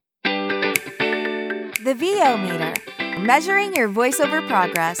The VO Meter, measuring your voiceover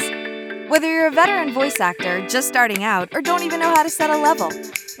progress. Whether you're a veteran voice actor just starting out or don't even know how to set a level,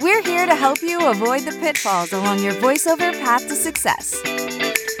 we're here to help you avoid the pitfalls along your voiceover path to success.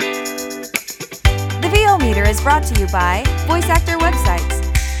 The VO Meter is brought to you by Voice Actor Websites,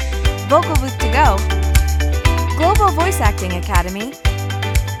 Vocal Booth to Go, Global Voice Acting Academy,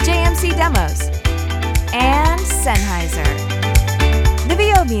 JMC Demos, and Sennheiser. The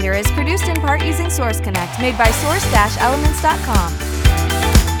VO Meter is produced in part using Source Connect, made by source-elements.com.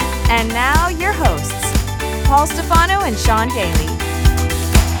 And now, your hosts, Paul Stefano and Sean Daly.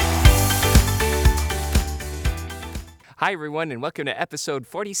 Hi, everyone, and welcome to episode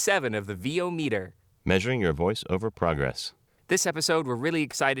 47 of the VO Meter. Measuring your voice over progress. This episode, we're really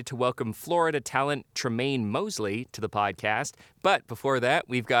excited to welcome Florida talent Tre Mosley to the podcast. But before that,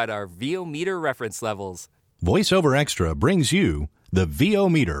 we've got our VO Meter reference levels. VoiceOver Extra brings you the VO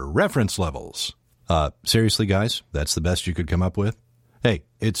Meter reference levels. Seriously, guys, that's the best you could come up with? Hey,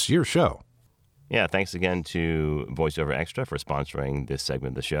 it's your show. Yeah, thanks again to VoiceOver Extra for sponsoring this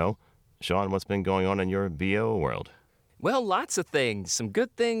segment of the show. Sean, what's been going on in your VO world? Well, lots of things. Some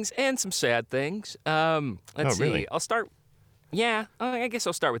good things and some sad things. Let's see. Really? I guess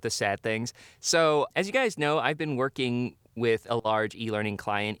I'll start with the sad things. So, as you guys know, I've been working with a large e-learning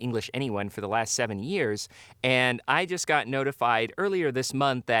client, English Anyone, for the last 7 years. And I just got notified earlier this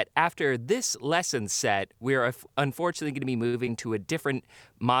month that after this lesson set, we're unfortunately going to be moving to a different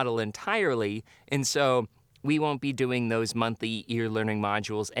model entirely. And so we won't be doing those monthly e-learning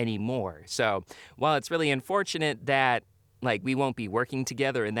modules anymore. So while it's really unfortunate that we won't be working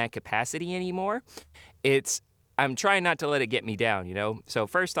together in that capacity anymore, I'm trying not to let it get me down, you know? So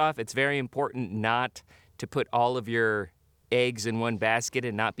first off, it's very important not to put all of your eggs in one basket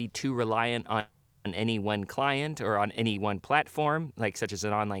and not be too reliant on any one client or on any one platform, such as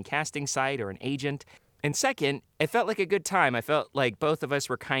an online casting site or an agent. And second, it felt like a good time. I felt like both of us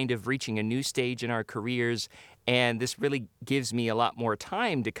were kind of reaching a new stage in our careers, and this really gives me a lot more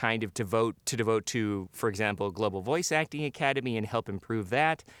time to kind of devote to, for example, Global Voice Acting Academy and help improve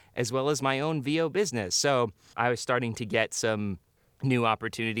that, as well as my own VO business. So I was starting to get some new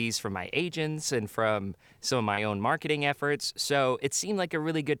opportunities from my agents and from some of my own marketing efforts. So it seemed like a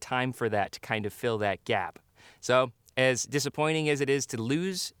really good time for that to kind of fill that gap. So as disappointing as it is to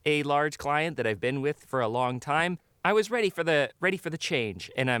lose a large client that I've been with for a long time, I was ready for the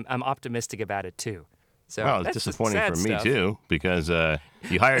change, and I'm optimistic about it too. So well, it's disappointing for me stuff. Too, because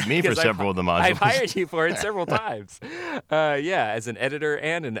you hired me for several of the modules. I've hired you for it several times. As an editor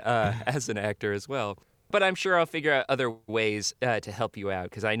and as an actor as well. But I'm sure I'll figure out other ways to help you out,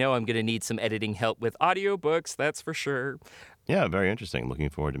 because I know I'm going to need some editing help with audiobooks, that's for sure. Yeah, very interesting. Looking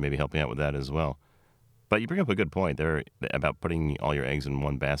forward to maybe helping out with that as well. But you bring up a good point there about putting all your eggs in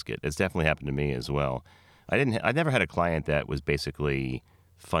one basket. It's definitely happened to me as well. I never had a client that was basically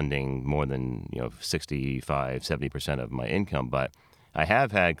funding more than 65, 70% of my income, but I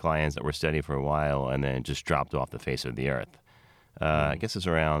have had clients that were steady for a while and then just dropped off the face of the earth. I guess it's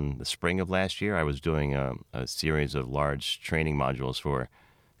around the spring of last year. I was doing a series of large training modules for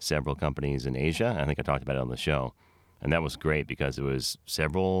several companies in Asia. I think I talked about it on the show. And that was great because it was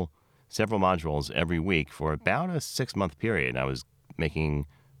several modules every week for about a 6-month period. I was making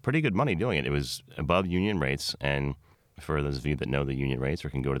pretty good money doing it. It was above union rates. And for those of you that know the union rates or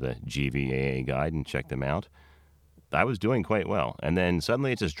can go to the GVAA guide and check them out, I was doing quite well. And then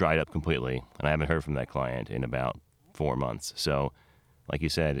suddenly it just dried up completely. And I haven't heard from that client in about 4 months. So, like you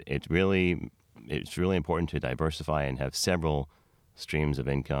said, it's really important to diversify and have several streams of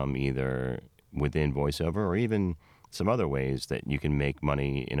income, either within VoiceOver or even some other ways that you can make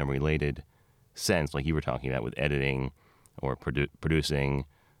money in a related sense, like you were talking about with editing or producing.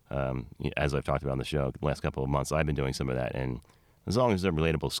 As I've talked about on the show the last couple of months, I've been doing some of that. And as long as they're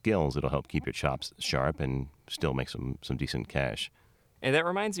relatable skills, it'll help keep your chops sharp and still make some decent cash. And that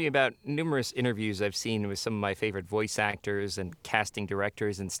reminds me about numerous interviews I've seen with some of my favorite voice actors and casting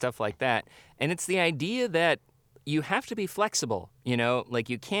directors and stuff like that. And it's the idea that you have to be flexible,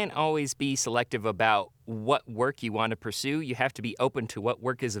 you can't always be selective about what work you want to pursue. You have to be open to what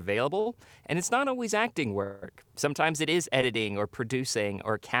work is available. And it's not always acting work. Sometimes it is editing or producing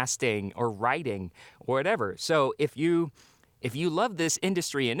or casting or writing or whatever. So if you love this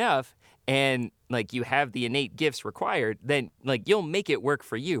industry enough, and you have the innate gifts required, then you'll make it work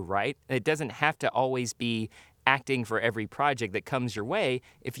for you, right? It doesn't have to always be acting for every project that comes your way.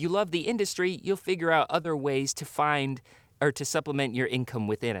 If you love the industry, you'll figure out other ways to find or to supplement your income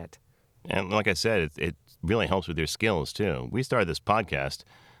within it. And like I said, it really helps with your skills too. We started this podcast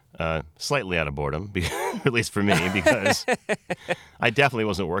Slightly out of boredom, at least for me, because I definitely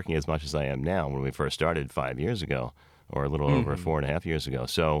wasn't working as much as I am now when we first started 5 years ago, or a little over 4.5 years ago.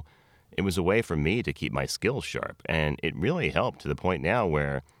 So it was a way for me to keep my skills sharp, and it really helped to the point now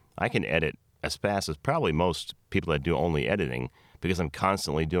where I can edit as fast as probably most people that do only editing, because I'm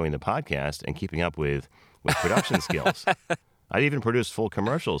constantly doing the podcast and keeping up with production skills. I've even produced full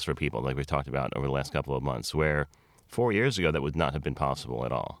commercials for people, like we've talked about over the last couple of months, where 4 years ago that would not have been possible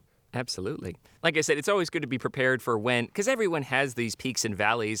at all. Absolutely. Like I said, it's always good to be prepared for when, because everyone has these peaks and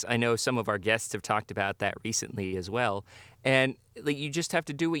valleys. I know some of our guests have talked about that recently as well. And you just have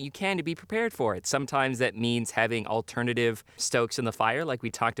to do what you can to be prepared for it. Sometimes that means having alternative stokes in the fire, like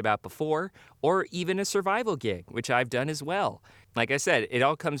we talked about before, or even a survival gig, which I've done as well. Like I said, it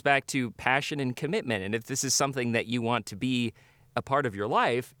all comes back to passion and commitment. And if this is something that you want to be a part of your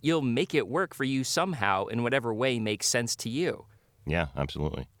life, you'll make it work for you somehow in whatever way makes sense to you. Yeah,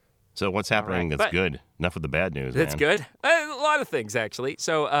 absolutely. So what's happening that's good? Enough with the bad news, That's man. good. A lot of things, actually.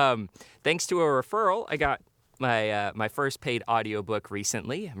 So thanks to a referral, I got my first paid audiobook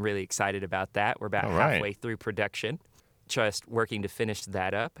recently. I'm really excited about that. We're about halfway through production. Just working to finish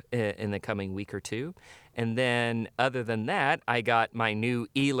that up in the coming week or two. And then other than that, I got my new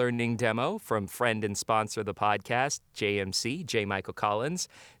e-learning demo from friend and sponsor of the podcast, JMC, J. Michael Collins.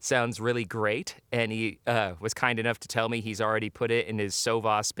 Sounds really great. And he was kind enough to tell me he's already put it in his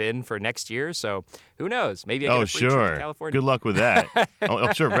SOVA bin for next year. So who knows? Maybe I get a free trip to California. Good luck with that.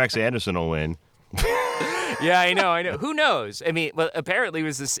 I'm sure Rex Anderson will win. Yeah, I know. Who knows? I mean, well, apparently it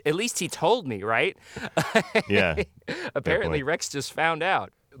was this, at least he told me, right? Yeah. Apparently Rex just found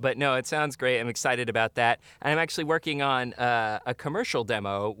out. But no, it sounds great. I'm excited about that. And I'm actually working on a commercial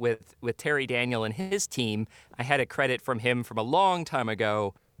demo with Terry Daniel and his team. I had a credit from him from a long time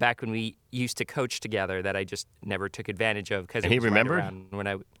ago, back when we used to coach together, that I just never took advantage of because he remembered? Right around when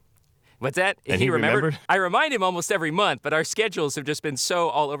I. What's that? And he remembered? I remind him almost every month, but our schedules have just been so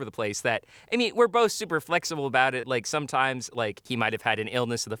all over the place that, I mean, we're both super flexible about it. Like sometimes, like he might have had an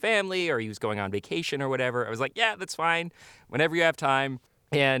illness of the family or he was going on vacation or whatever. I was like, yeah, that's fine. Whenever you have time.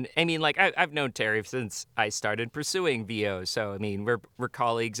 And I mean, like I've known Terry since I started pursuing VO. So, I mean, we're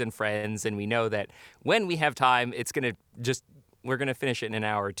colleagues and friends, and we know that when we have time, we're going to finish it in an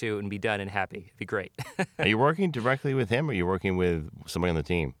hour or two and be done and happy. It'd be great. Are you working directly with him, or are you working with somebody on the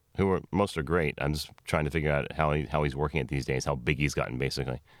team? Most are great. I'm just trying to figure out how he's working it these days, how big he's gotten,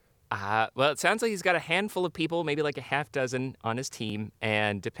 basically. Well, it sounds like he's got a handful of people, maybe like a half dozen on his team.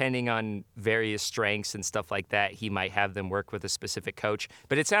 And depending on various strengths and stuff like that, he might have them work with a specific coach.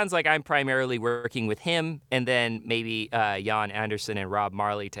 But it sounds like I'm primarily working with him and then maybe Jan Anderson and Rob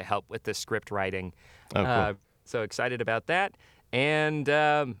Marley to help with the script writing. Oh, cool. So excited about that. And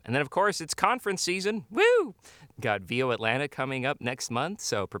then, of course, it's conference season. Woo! Got VO Atlanta coming up next month,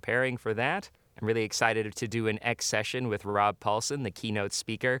 so preparing for that. I'm really excited to do an X session with Rob Paulson, the keynote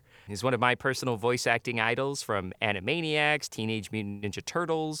speaker. He's one of my personal voice acting idols from Animaniacs, Teenage Mutant Ninja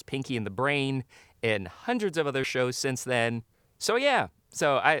Turtles, Pinky and the Brain, and hundreds of other shows since then. So yeah,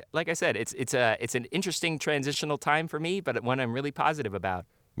 like I said, it's an interesting transitional time for me, but one I'm really positive about.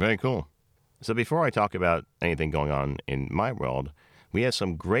 Very cool. So before I talk about anything going on in my world, we have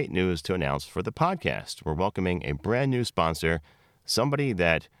some great news to announce for the podcast. We're welcoming a brand new sponsor, somebody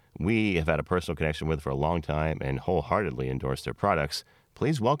that we have had a personal connection with for a long time and wholeheartedly endorse their products.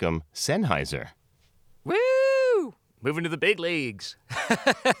 Please welcome Sennheiser. Woo! Moving to the big leagues.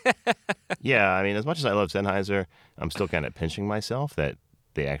 Yeah, I mean, as much as I love Sennheiser, I'm still kind of pinching myself that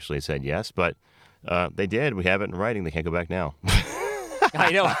they actually said yes, but they did. We have it in writing. They can't go back now.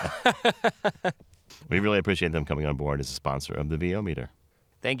 I know. We really appreciate them coming on board as a sponsor of the VO Meter.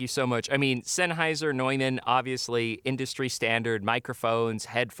 Thank you so much. I mean, Sennheiser, Neumann, obviously industry standard microphones,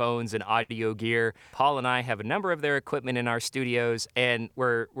 headphones, and audio gear. Paul and I have a number of their equipment in our studios, and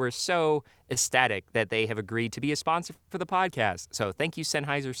we're so ecstatic that they have agreed to be a sponsor for the podcast. So thank you,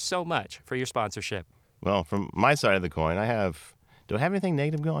 Sennheiser, so much for your sponsorship. Well, from my side of the coin, do I have anything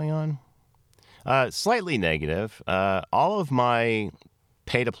negative going on? Slightly negative. All of my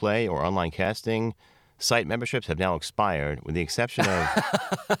pay-to-play or online casting site memberships have now expired, with the exception of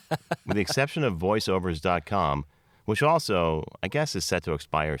voiceovers.com, which also, I guess, is set to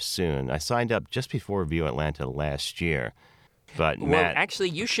expire soon. I signed up just before VO Atlanta last year. But Matt, actually,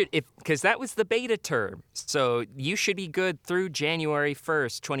 you should, because that was the beta term. So you should be good through January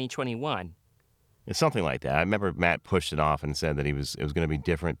 1st, 2021. It's something like that. I remember Matt pushed it off and said that it was going to be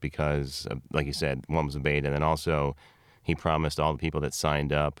different because, like you said, one was a beta, and then also he promised all the people that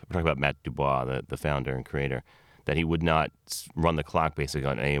signed up, we're talking about Matt Dubois, the founder and creator, that he would not run the clock basically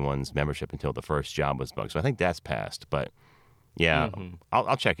on anyone's membership until the first job was booked. So I think that's passed. But Yeah,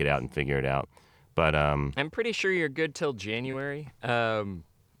 I'll check it out and figure it out. But I'm pretty sure you're good till January.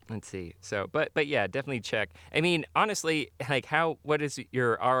 Let's see. So, but yeah, definitely check. I mean, honestly, like, what has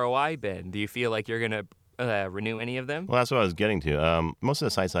your ROI been? Do you feel like you're gonna renew any of them? well, that's what I was getting to. Most of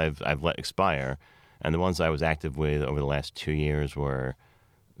the sites I've let expire, and the ones I was active with over the last 2 years were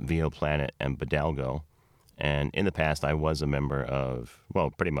VO Planet and Bidalgo. And in the past, I was a member of, well,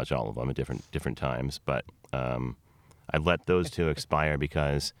 pretty much all of them at different times. But I've let those two expire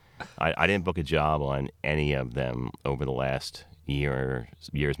because I didn't book a job on any of them over the last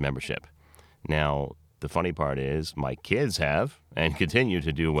year's membership. Now, the funny part is my kids have and continue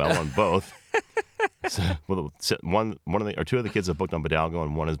to do well on both. So, well, two of the kids have booked on Bidalgo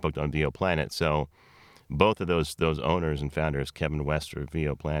and one is booked on VO Planet. So both of those owners and founders, Kevin West for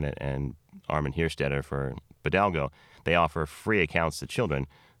VO Planet and Armin Hierstetter for Bidalgo, they offer free accounts to children.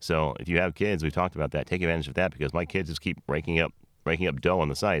 So if you have kids, we've talked about that, take advantage of that because my kids just keep raking up dough on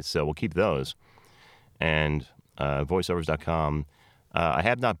the sites. So we'll keep those. And voiceovers.com, I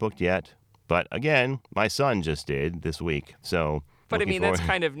have not booked yet, but again, my son just did this week. So, but I mean, that's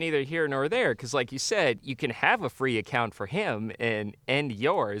kind of neither here nor there because, like you said, you can have a free account for him and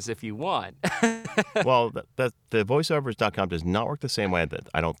yours if you want. Well, the voiceovers.com does not work the same way. That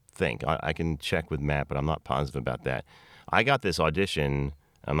I don't think. I can check with Matt, but I'm not positive about that. I got this audition.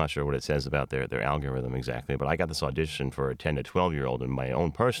 I'm not sure what it says about their algorithm exactly, but I got this audition for a 10 to 12-year-old in my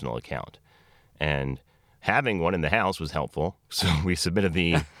own personal account, and having one in the house was helpful. So we submitted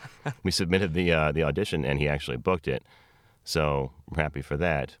the audition, and he actually booked it. So I'm happy for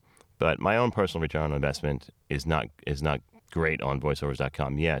that. But my own personal return on investment is not great on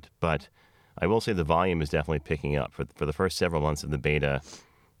voiceovers.com yet. But I will say the volume is definitely picking up. For the first several months of the beta,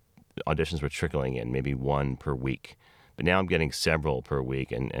 auditions were trickling in, maybe one per week. But now I'm getting several per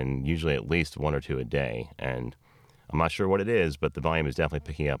week, and usually at least one or two a day. And I'm not sure what it is, but the volume is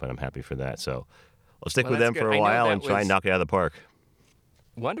definitely picking up, and I'm happy for that. So I'll stick with them for a while and try and knock it out of the park.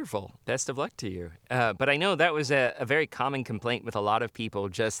 Wonderful. Best of luck to you. But I know that was a very common complaint with a lot of people,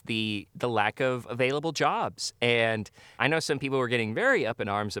 just the lack of available jobs. And I know some people were getting very up in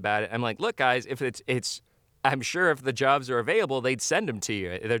arms about it. I'm like, look, guys, if it's I'm sure if the jobs are available, they'd send them to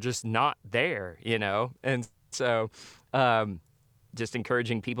you. They're just not there, you know? And so just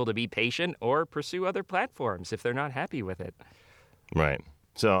encouraging people to be patient or pursue other platforms if they're not happy with it. Right.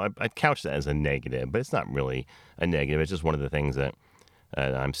 So I couch that as a negative, but it's not really a negative. It's just one of the things that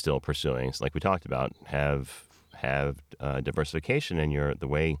I'm still pursuing. So like we talked about, have diversification in the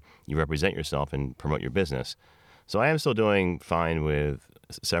way you represent yourself and promote your business. So I am still doing fine with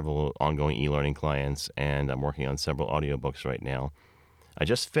several ongoing e-learning clients, and I'm working on several audiobooks right now. I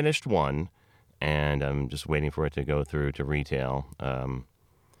just finished one, and I'm just waiting for it to go through to retail.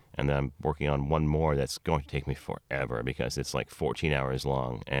 And then I'm working on one more that's going to take me forever because it's like 14 hours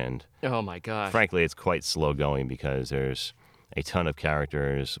long. And oh my gosh. Frankly, it's quite slow going because there's a ton of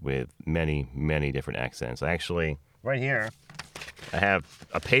characters with many, many different accents. I actually, right here, I have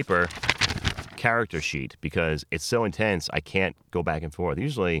a paper character sheet because it's so intense I can't go back and forth.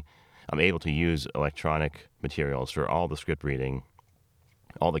 Usually I'm able to use electronic materials for all the script reading,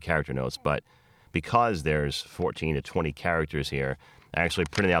 all the character notes, but because there's 14 to 20 characters here, I actually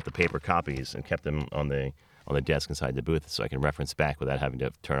printed out the paper copies and kept them on the desk inside the booth so I can reference back without having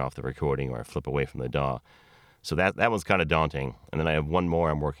to turn off the recording or flip away from the DAW. So that one's kind of daunting. And then I have one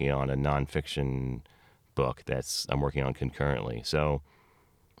more I'm working on, a nonfiction book I'm working on concurrently. So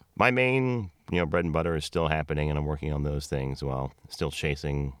my main, bread and butter is still happening, and I'm working on those things while still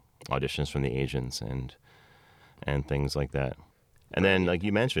chasing auditions from the agents and things like that. And then, like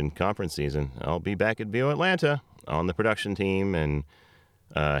you mentioned, conference season. I'll be back at VO Atlanta on the production team and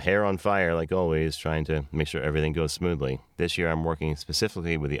hair on fire, like always, trying to make sure everything goes smoothly. This year, I'm working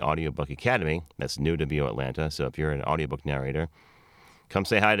specifically with the Audiobook Academy. That's new to VO Atlanta. So if you're an audiobook narrator, come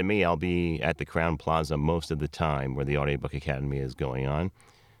say hi to me. I'll be at the Crowne Plaza most of the time where the Audiobook Academy is going on.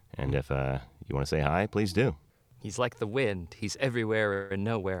 And if you want to say hi, please do. He's like the wind. He's everywhere and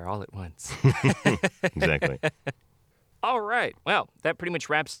nowhere all at once. Exactly. All right. Well, that pretty much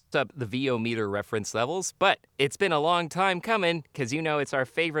wraps up the VO meter reference levels, but it's been a long time coming because it's our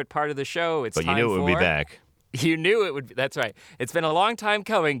favorite part of the show. But you knew it would be back. You knew it would be. That's right. It's been a long time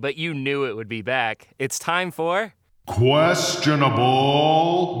coming, but you knew it would be back. It's time for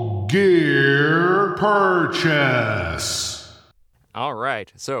Questionable Gear Purchase. All right,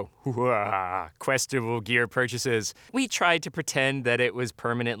 so questionable gear purchases. We tried to pretend that it was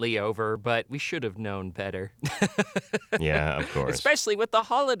permanently over, but we should have known better. Yeah, of course. Especially with the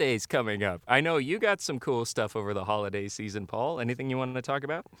holidays coming up. I know you got some cool stuff over the holiday season, Paul. Anything you wanted to talk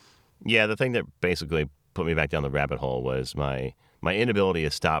about? Yeah, the thing that basically put me back down the rabbit hole was my inability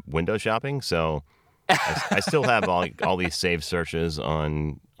to stop window shopping. So I still have all these saved searches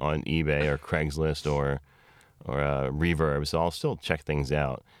on eBay or Craigslist or Reverb, so I'll still check things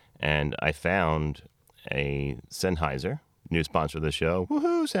out. And I found a Sennheiser, new sponsor of the show.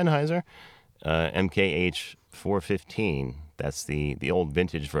 Woohoo, Sennheiser! MKH 415. That's the old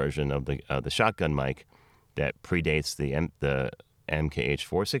vintage version of the shotgun mic that predates the MKH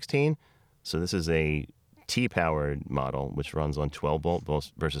 416. So this is a T-powered model, which runs on 12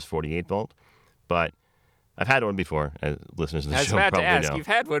 volt versus 48 volt. But I've had one before, as listeners of the show probably know. I was about to ask, you've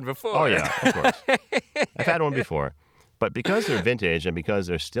had one before. Oh, yeah, of course. I've had one before. But because they're vintage and because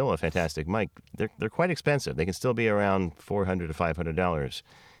they're still a fantastic mic, they're quite expensive. They can still be around $400 to $500.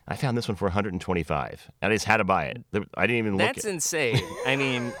 I found this one for $125, and I just had to buy it. I didn't even look at it. That's insane. I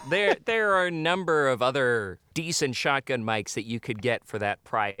mean, there are a number of other decent shotgun mics that you could get for that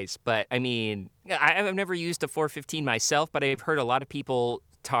price. But, I mean, I've never used a 415 myself, but I've heard a lot of people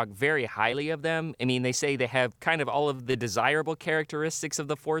talk very highly of them. I mean, they say they have kind of all of the desirable characteristics of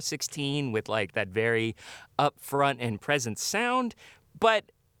the 416 with, like, that very upfront and present sound.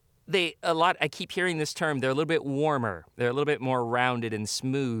 But I keep hearing this term, they're a little bit warmer. They're a little bit more rounded and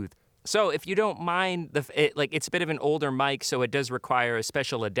smooth. So if you don't mind, it's a bit of an older mic, so it does require a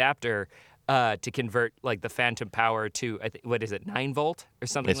special adapter to convert, like, the phantom power to, what is it, 9 volt or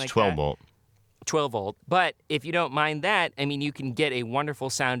something like that? It's 12 volt. 12 volt. But if you don't mind that, I mean, you can get a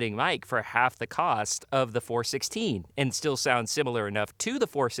wonderful sounding mic for half the cost of the 416 and still sound similar enough to the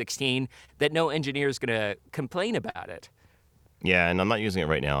 416 that no engineer is going to complain about it. Yeah, and I'm not using it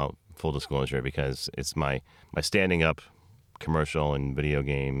right now, full disclosure, because it's my standing up commercial and video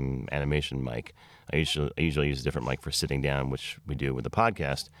game animation mic. I usually use a different mic for sitting down, which we do with the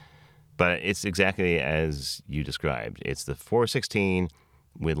podcast. But it's exactly as you described. It's the 416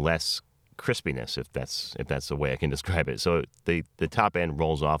 with less crispiness, if that's the way I can describe it. So the top end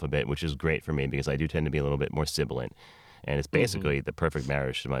rolls off a bit, which is great for me because I do tend to be a little bit more sibilant. And it's basically the perfect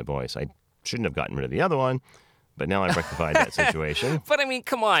marriage to my voice. I shouldn't have gotten rid of the other one, but now I've rectified that situation. But I mean,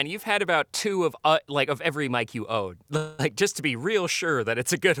 come on, you've had about 2 of every mic you own, like, just to be real sure that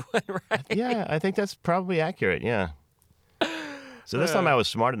it's a good one, right? Yeah, I think that's probably accurate. Yeah. So this time I was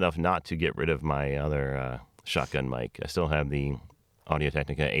smart enough not to get rid of my other shotgun mic. I still have the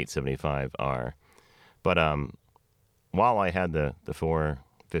Audio-Technica 875R, but while I had the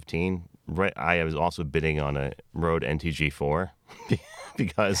 415, I was also bidding on a Rode NTG4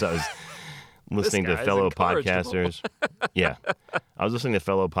 because I was listening to fellow podcasters. Yeah. I was listening to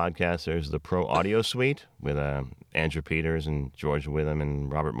fellow podcasters, the Pro Audio Suite with Andrew Peters and George Witham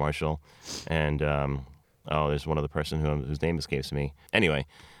and Robert Marshall. And, there's one other person whose name escapes me. Anyway,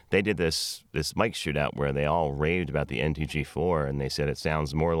 they did this mic shootout where they all raved about the NTG4, and they said it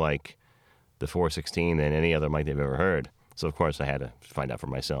sounds more like the 416 than any other mic they've ever heard. So, of course, I had to find out for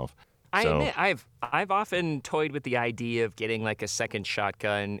myself. I admit, I've often toyed with the idea of getting, like, a second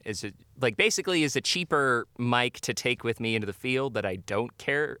shotgun as a cheaper mic to take with me into the field that I don't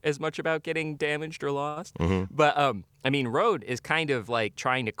care as much about getting damaged or lost. Mm-hmm. But I mean, Rode is kind of like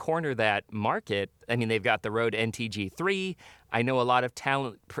trying to corner that market. I mean, they've got the Rode NTG3. I know a lot of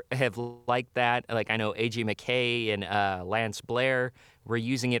talent have liked that. Like, I know AJ McKay and Lance Blair were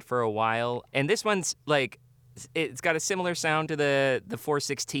using it for a while, and this one's like, it's got a similar sound to the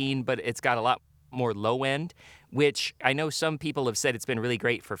 416, but it's got a lot more low end, which I know some people have said it's been really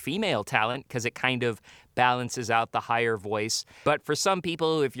great for female talent because it kind of balances out the higher voice. But for some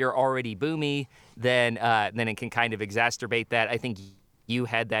people, if you're already boomy, then it can kind of exacerbate that. I think you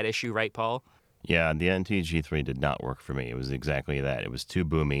had that issue, right, Paul? Yeah, the NTG3 did not work for me. It was exactly that. It was too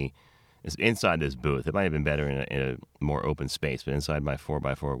boomy. It's inside this booth. It might have been better in a more open space, but inside my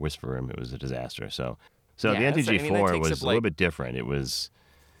 4x4 whisper room, it was a disaster. So the NTG4 was a little bit different. It was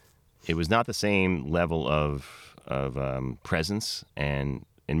not the same level of presence, and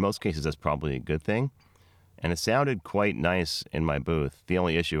in most cases that's probably a good thing. And it sounded quite nice in my booth. The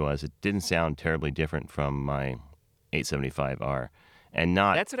only issue was it didn't sound terribly different from my 875R, and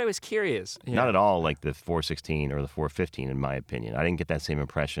that's what I was curious. Yeah. Not at all like the 416 or the 415, in my opinion. I didn't get that same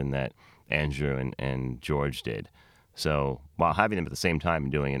impression that Andrew and George did. So while having them at the same time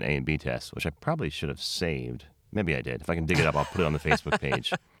and doing an A and B test, which I probably should have saved, maybe I did. If I can dig it up, I'll put it on the Facebook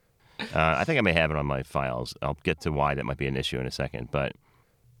page. I think I may have it on my files. I'll get to why that might be an issue in a second. But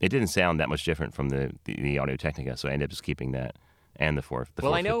it didn't sound that much different from the Audio-Technica, so I ended up just keeping that and the 415.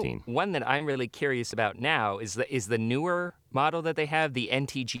 Well, I know one that I'm really curious about now is the newer model that they have, the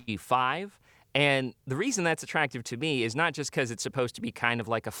NTG5. And the reason that's attractive to me is not just because it's supposed to be kind of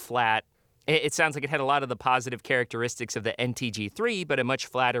like a flat it sounds like it had a lot of the positive characteristics of the NTG3, but a much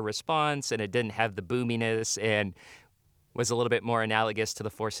flatter response, and it didn't have the boominess and was a little bit more analogous to the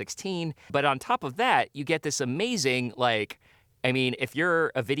 416. But on top of that, you get this amazing, if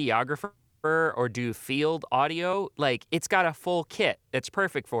you're a videographer or do field audio, it's got a full kit that's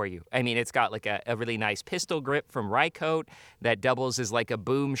perfect for you. I mean, it's got a really nice pistol grip from Rycote that doubles as a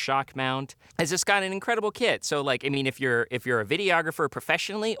boom shock mount. It's just got an incredible kit. So if you're a videographer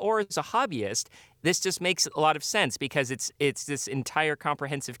professionally or as a hobbyist, this just makes a lot of sense because it's this entire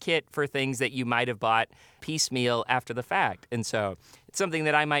comprehensive kit for things that you might have bought piecemeal after the fact. And so it's something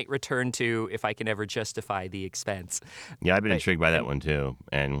that I might return to if I can ever justify the expense. Yeah, I've been intrigued by that one too,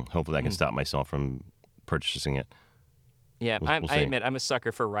 and hopefully I can stop myself from purchasing it. Yeah, We'll I see. admit I'm a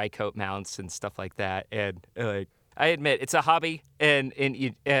sucker for Rycote mounts and stuff like that, and I admit it's a hobby, and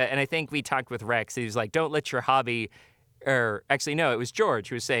I think we talked with Rex. He was like, "Don't let your hobby," or actually no, it was George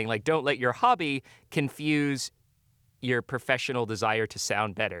who was saying "Don't let your hobby confuse your professional desire to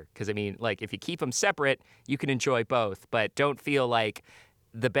sound better." Because if you keep them separate, you can enjoy both, but don't feel like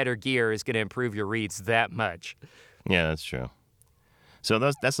the better gear is going to improve your reads that much. Yeah, that's true. So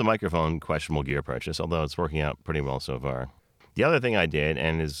that's the microphone questionable gear purchase, although it's working out pretty well so far. The other thing I did,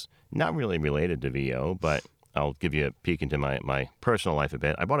 and is not really related to VO, but I'll give you a peek into my personal life a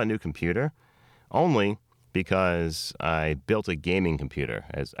bit. I bought a new computer only because I built a gaming computer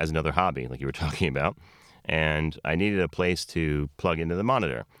as another hobby, like you were talking about, and I needed a place to plug into the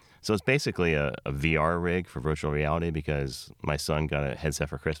monitor. So it's basically a VR rig for virtual reality because my son got a headset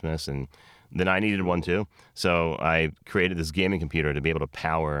for Christmas, and then I needed one too. So I created this gaming computer to be able to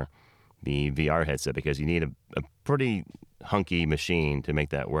power the VR headset because you need a pretty hunky machine to make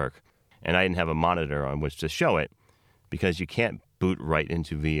that work. And I didn't have a monitor on which to show it because you can't boot right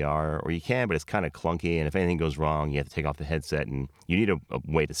into VR, or you can, but it's kind of clunky. And if anything goes wrong, you have to take off the headset, and you need a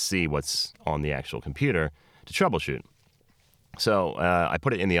way to see what's on the actual computer to troubleshoot. So I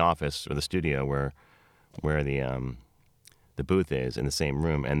put it in the office or the studio where the booth is in the same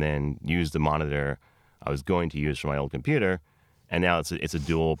room, and then used the monitor I was going to use for my old computer, and now it's a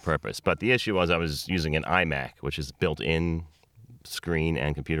dual purpose. But the issue was I was using an iMac, which is built-in screen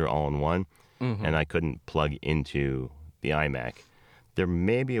and computer all in one, and I couldn't plug into the iMac. There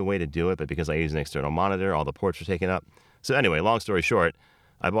may be a way to do it, but because I use an external monitor, all the ports are taken up. So anyway, long story short,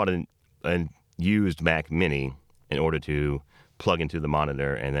 I bought a used Mac Mini in order to plug into the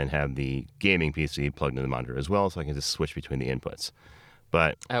monitor and then have the gaming PC plugged into the monitor as well, so I can just switch between the inputs.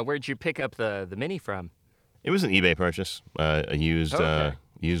 But Where'd you pick up the Mini from? it was an eBay purchase, a used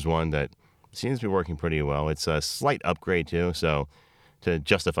used one that seems to be working pretty well. It's a slight upgrade too, so to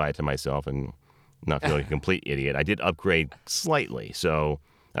justify it to myself and not feel like a complete idiot, I did upgrade slightly. So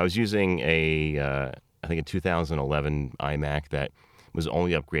I was using I think a 2011 iMac that was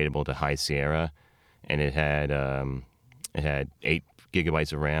only upgradable to High Sierra, and it had 8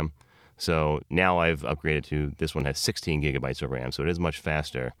 gigabytes of RAM. So now I've upgraded to this one has 16 gigabytes of RAM, so it is much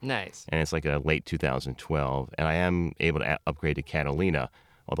faster. Nice. And it's like a late 2012, and I am able to upgrade to Catalina,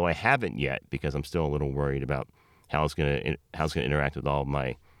 although I haven't yet because I'm still a little worried about how it's going to interact with all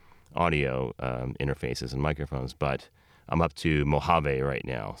my audio interfaces and microphones. But I'm up to Mojave right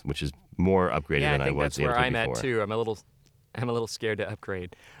now, which is more upgraded than I was able to before. Yeah, I think that's where I'm at too. I'm a little scared to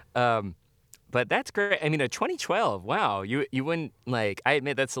upgrade. But that's great. I mean, a 2012. Wow, you wouldn't I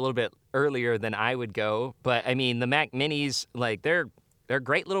admit that's a little bit earlier than I would go. But I mean, the Mac Minis, they're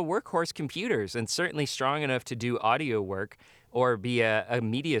great little workhorse computers, and certainly strong enough to do audio work or be a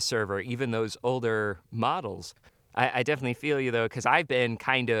media server. Even those older models. I definitely feel you though, because I've been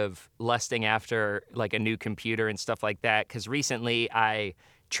kind of lusting after a new computer and stuff like that. Because recently I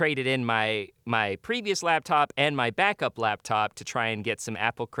traded in my previous laptop and my backup laptop to try and get some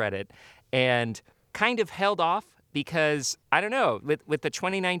Apple credit, and kind of held off because I don't know, with the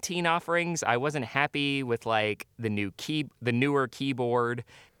 2019 offerings, I wasn't happy with the newer keyboard.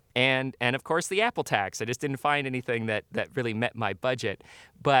 And of course the Apple tax. I just didn't find anything that really met my budget.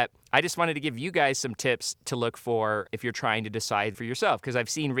 But I just wanted to give you guys some tips to look for if you're trying to decide for yourself. Because I've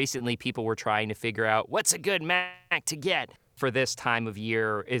seen recently people were trying to figure out what's a good Mac to get for this time of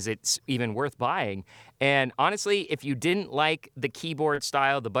year. Is it even worth buying? And honestly, if you didn't like the keyboard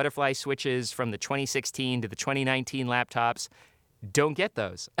style, the butterfly switches from the 2016 to the 2019 laptops, don't get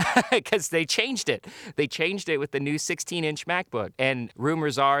those because they changed it. They changed it with the new 16-inch MacBook. And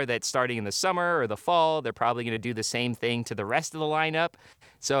rumors are that starting in the summer or the fall, they're probably going to do the same thing to the rest of the lineup.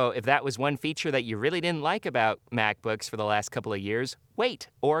 So if that was one feature that you really didn't like about MacBooks for the last couple of years, wait,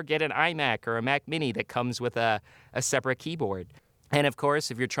 or get an iMac or a Mac Mini that comes with a separate keyboard. And of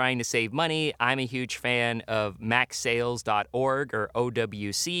course, if you're trying to save money, I'm a huge fan of macsales.org or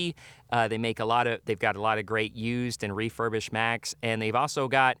OWC. They've got a lot of great used and refurbished Macs, and they've also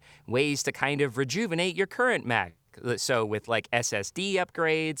got ways to kind of rejuvenate your current Mac. So with like SSD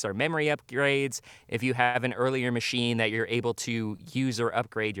upgrades or memory upgrades, if you have an earlier machine that you're able to use or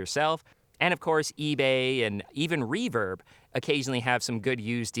upgrade yourself. And of course, eBay and even Reverb occasionally have some good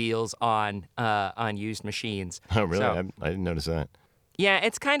used deals on used machines. Oh, really? So, I didn't notice that. yeah,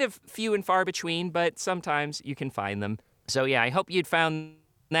 it's kind of few and far between, but sometimes you can find them. So yeah, I hope you'd found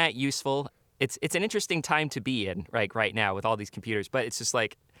that useful. It's an interesting time to be in right now with all these computers, but it's just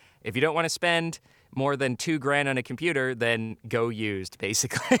like, if you don't want to spend more than $2,000 on a computer, then go used,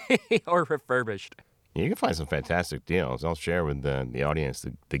 basically, or refurbished. You can find some fantastic deals. I'll share with the audience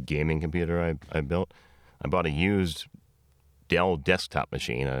the gaming computer I built. I bought a used Dell desktop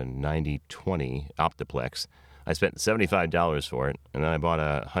machine, a 9020 Optiplex. I spent $75 for it, and then I bought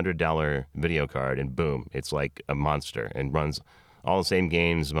a $100 video card, and boom, it's like a monster and runs all the same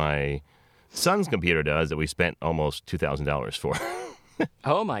games my son's computer does that we spent almost $2,000 for.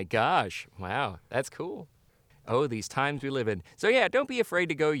 Oh my gosh. Wow. That's cool. Oh, these times we live in. So yeah, don't be afraid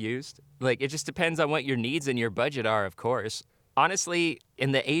to go used. Like, it just depends on what your needs and your budget are, of course. Honestly,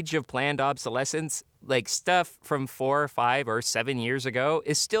 in the age of planned obsolescence, like stuff from 4 or 5 or 7 years ago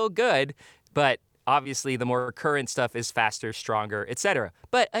is still good, but obviously the more current stuff is faster, stronger, etc.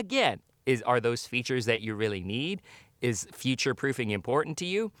 But again, are those features that you really need? Is future proofing important to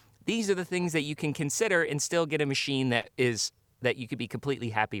you? These are the things that you can consider and still get a machine that you could be completely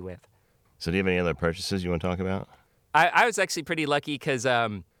happy with. So do you have any other purchases you want to talk about? I was actually pretty lucky because,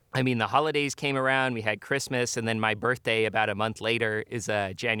 the holidays came around, we had Christmas, and then my birthday about a month later is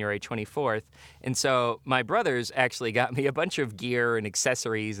January 24th. And so my brothers actually got me a bunch of gear and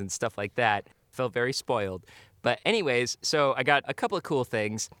accessories and stuff like that. Felt very spoiled. But anyways, so I got a couple of cool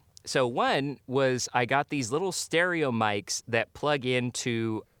things. So one was I got these little stereo mics that plug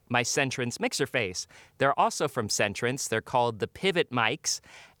into my Centrance mixer face. They're also from Centrance. They're called the Pivot mics.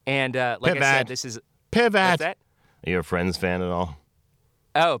 And like Pivot. I said, this is... Pivot! What's that? Are you a Friends fan at all?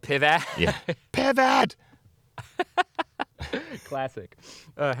 Oh, Pivot? Yeah. Pivot! Classic.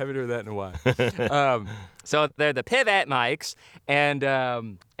 Haven't heard that in a while. So they're the Pivot mics,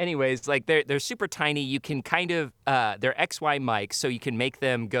 and anyways, like they're super tiny. You can kind of they're XY mics, so you can make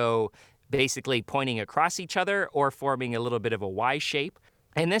them go basically pointing across each other or forming a little bit of a Y shape.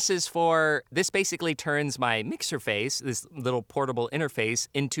 And this basically turns my mixer face, this little portable interface,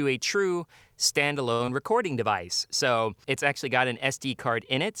 into a true standalone recording device. So it's actually got an SD card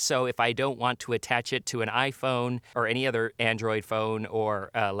in it. So if I don't want to attach it to an iPhone or any other Android phone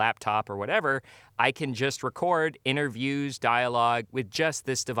or a laptop or whatever, I can just record interviews, dialogue with just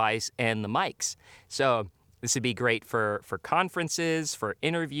this device and the mics. So this would be great for conferences, for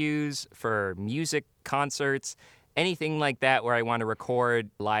interviews, for music concerts, anything like that where I want to record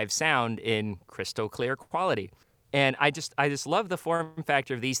live sound in crystal clear quality. And I just love the form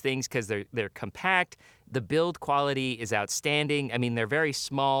factor of these things because they're compact. The build quality is outstanding. I mean, they're very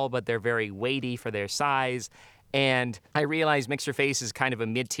small, but they're very weighty for their size. And I realize Mixer Face is kind of a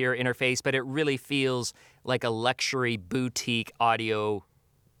mid-tier interface, but it really feels like a luxury boutique audio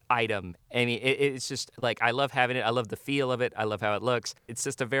item. I mean, it's just like, I love having it. I love the feel of it. I love how it looks. It's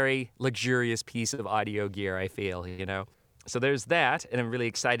just a very luxurious piece of audio gear, I feel, So there's that, and I'm really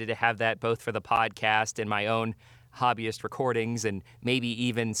excited to have that both for the podcast and my own hobbyist recordings and maybe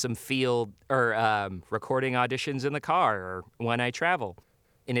even some field or recording auditions in the car or when I travel.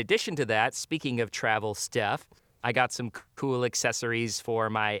 In addition to that, speaking of travel stuff, I got some cool accessories for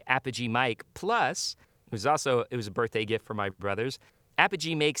my Apogee mic. Plus, it was a birthday gift for my brothers.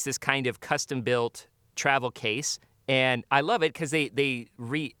 Apogee makes this kind of custom-built travel case, and I love it because they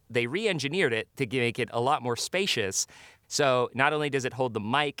re-engineered it to make it a lot more spacious. So not only does it hold the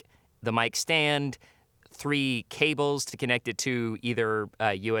mic stand, 3 cables to connect it to either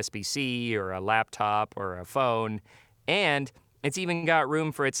a USB-C or a laptop or a phone, and it's even got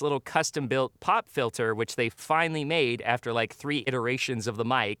room for its little custom-built pop filter, which they finally made after like 3 iterations of the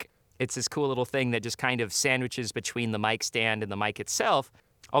mic. It's this cool little thing that just kind of sandwiches between the mic stand and the mic itself.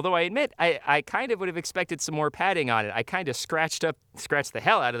 Although I admit, I kind of would have expected some more padding on it. I kind of scratched the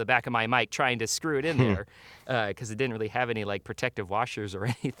hell out of the back of my mic trying to screw it in there because it didn't really have any like protective washers or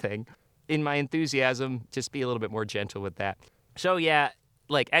anything. In my enthusiasm, just be a little bit more gentle with that. So yeah,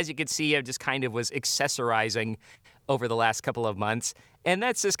 like as you can see, I just kind of was accessorizing over the last couple of months. And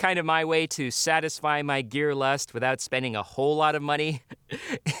that's just kind of my way to satisfy my gear lust without spending a whole lot of money,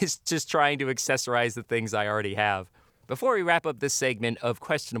 is just trying to accessorize the things I already have. Before we wrap up this segment of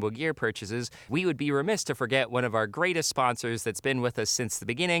questionable gear purchases, we would be remiss to forget one of our greatest sponsors that's been with us since the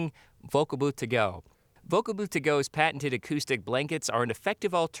beginning, Vocal Booth To Go. Vocal Booth To Go's patented acoustic blankets are an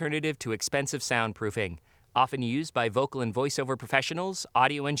effective alternative to expensive soundproofing. Often used by vocal and voiceover professionals,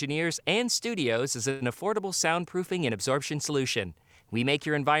 audio engineers, and studios as an affordable soundproofing and absorption solution. We make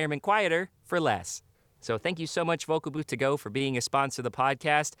your environment quieter for less. So thank you so much, Vocal Booth To Go, for being a sponsor of the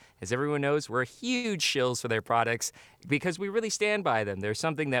podcast. As everyone knows, we're huge shills for their products because we really stand by them. They're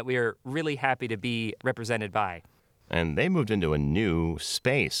something that we are really happy to be represented by. And they moved into a new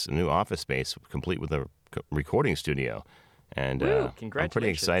space, a new office space, complete with a recording studio. And Woo, I'm pretty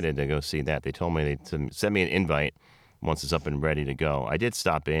excited to go see that. They told me to send me an invite once it's up and ready to go. I did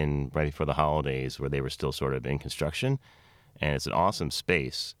stop in right before the holidays where they were still sort of in construction, and it's an awesome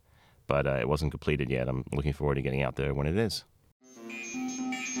space, but it wasn't completed yet. I'm looking forward to getting out there when it is.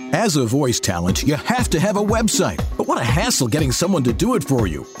 As a voice talent, you have to have a website. But what a hassle getting someone to do it for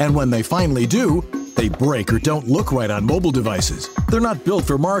you. And when they finally do, they break or don't look right on mobile devices. They're not built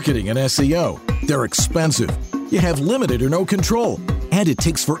for marketing and SEO. They're expensive. You have limited or no control. And it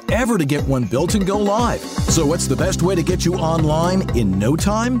takes forever to get one built and go live. So what's the best way to get you online in no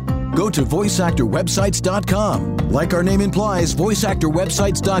time? Go to voiceactorwebsites.com. Like our name implies,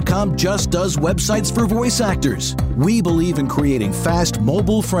 voiceactorwebsites.com just does websites for voice actors. We believe in creating fast,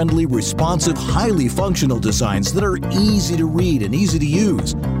 mobile-friendly, responsive, highly functional designs that are easy to read and easy to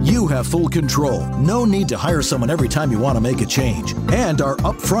use. You have full control. No need to hire someone every time you want to make a change. And our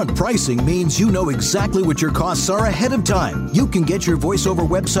upfront pricing means you know exactly what your costs are ahead of time. You can get your voiceover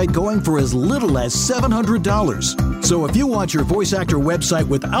website going for as little as $700. So if you want your voice actor website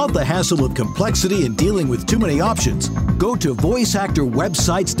without the hassle of complexity and dealing with too many options, go to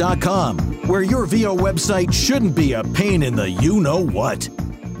voiceactorwebsites.com, where your VO website shouldn't be a pain in the you-know-what.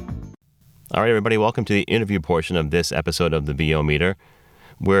 All right, everybody, welcome to the interview portion of this episode of the VO Meter.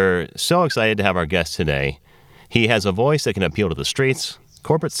 We're so excited to have our guest today. He has a voice that can appeal to the streets,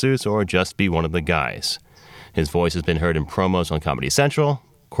 corporate suits, or just be one of the guys. His voice has been heard in promos on Comedy Central,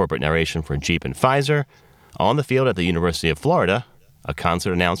 corporate narration for Jeep and Pfizer, on the field at the University of Florida, a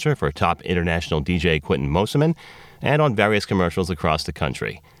concert announcer for top international DJ Quentin Mosiman, and on various commercials across the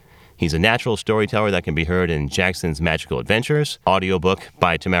country. He's a natural storyteller that can be heard in Jackson's Magical Adventures, audiobook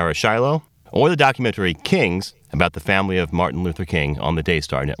by Tamara Shiloh, or the documentary Kings about the family of Martin Luther King on the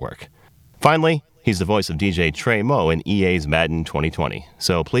Daystar Network. Finally, he's the voice of DJ Tre Mo in EA's Madden 2020.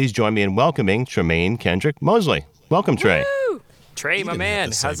 So please join me in welcoming Tremaine Kendrick Mosley. Welcome, Tre. Woo! Tre, my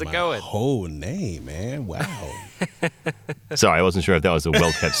man, how's it going? Whole name, man. Wow. Sorry, I wasn't sure if that was a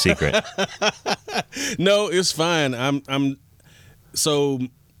well-kept secret. No, it's fine. So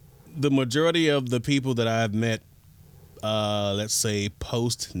the majority of the people that I've met, let's say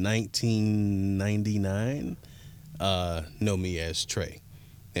post 1999, know me as Tre.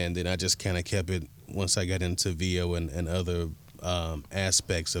 And then I just kind of kept it once I got into VO and other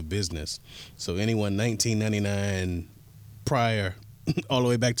aspects of business. So anyone 1999 prior, all the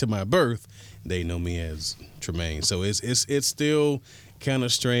way back to my birth, they know me as Tremaine. So it's still kind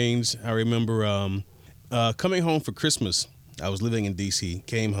of strange. I remember coming home for Christmas. I was living in D.C.,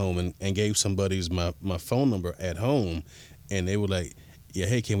 came home and gave some buddies my phone number at home, and they were like, yeah,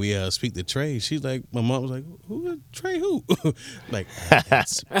 hey, can we speak to Tre? She's like, my mom was like, who, Tre, who? Like,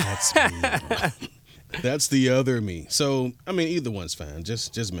 that's me. That's the other me. So, I mean, either one's fine.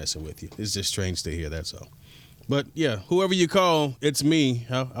 Just messing with you. It's just strange to hear, that's all. But, yeah, whoever you call, it's me.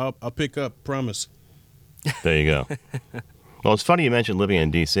 I'll pick up, promise. There you go. Well, it's funny you mentioned living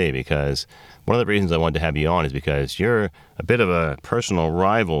in D.C. because one of the reasons I wanted to have you on is because you're a bit of a personal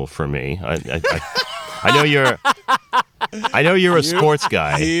rival for me. I know you're a sports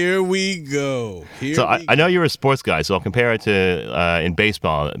guy. Here we go. I know you're a sports guy, so I'll compare it to in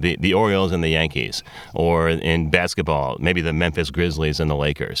baseball, the Orioles and the Yankees, or in basketball, maybe the Memphis Grizzlies and the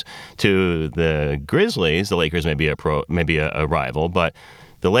Lakers. To the Grizzlies, the Lakers may be a rival, but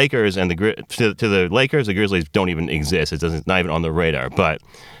the Lakers and to the Lakers, the Grizzlies don't even exist. It's not even on the radar. But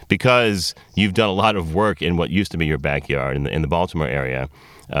because you've done a lot of work in what used to be your backyard in the Baltimore area,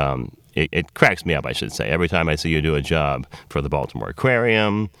 it cracks me up, I should say. Every time I see you do a job for the Baltimore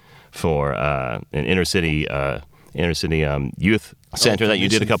Aquarium, for an inner city youth center that you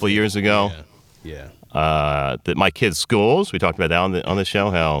did a couple of years ago. Yeah. My kids' schools. We talked about that on the show.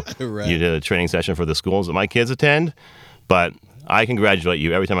 How Right. You did a training session for the schools that my kids attend. But I congratulate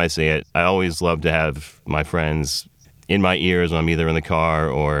you every time I see it. I always love to have my friends in my ears when I'm either in the car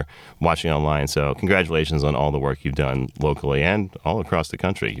or watching online. So congratulations on all the work you've done locally and all across the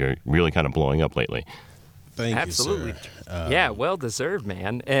country. You're really kind of blowing up lately. Thank Absolutely. you, sir. Yeah, well deserved,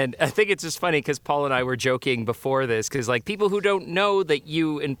 man. And I think it's just funny because Paul and I were joking before this because, like, people who don't know that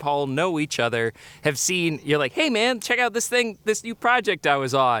you and Paul know each other have seen, you're like, hey, man, check out this new project I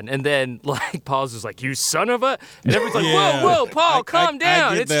was on. And then, like, Paul's just like, you son of a. And everyone's like, Yeah. whoa, Paul, calm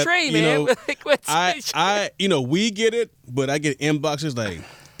down. get It's that, Trey, you man. know, Like, what's we get it, but I get inboxes like,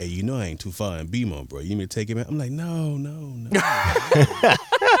 hey, I ain't too far in BMO, bro. You mean to take him out? I'm like, no.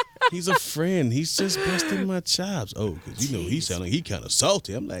 He's a friend. He's just busting my chops. Oh, because he sound like he kind of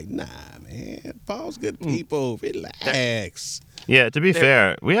salty. I'm like, nah, man. Paul's good people. Relax. Yeah, to be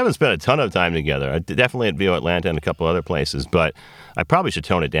fair, we haven't spent a ton of time together. Definitely at VO Atlanta and a couple other places, but I probably should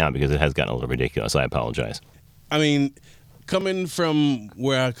tone it down because it has gotten a little ridiculous. I apologize. I mean, coming from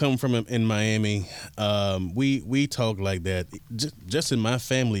where I come from in Miami, we talk like that just in my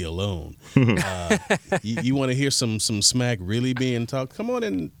family alone. You want to hear some smack really being talked? Come on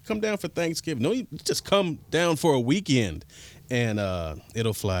and come down for Thanksgiving. No, you just come down for a weekend, and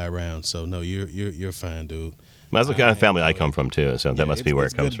it'll fly around. So no, you're fine, dude. That's the kind of family I come from too, so that must be where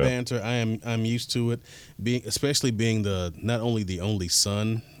it comes from. It's good banter. I'm used to it. Especially being not only the only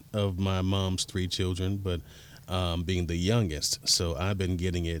son of my mom's 3 children, but being the youngest. So I've been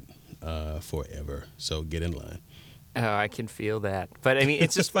getting it forever. So get in line. Oh, I can feel that. But, I mean,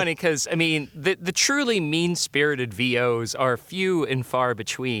 it's just funny because, I mean, the truly mean-spirited VOs are few and far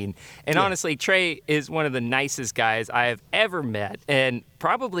between. And honestly, Trey is one of the nicest guys I have ever met. And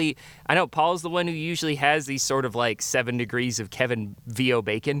probably, I know Paul's the one who usually has these sort of, like, 7 degrees of Kevin VO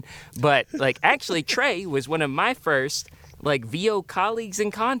bacon. But, like, actually, Trey was one of my first, like, VO colleagues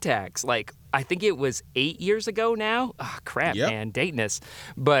and contacts. Like, I think it was 8 years ago now. Oh, crap, man, dating us.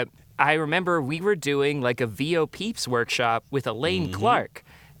 But I remember we were doing like a VO Peeps workshop with Elaine Clark.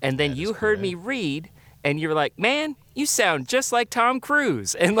 And then you heard me read, and you were like, man, you sound just like Tom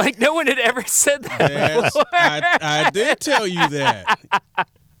Cruise. And like no one had ever said that before. I did tell you that.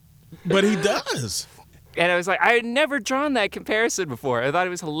 But he does. And I was like, I had never drawn that comparison before. I thought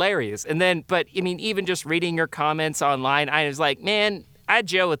it was hilarious. And then, but I mean, even just reading your comments online, I was like, man, I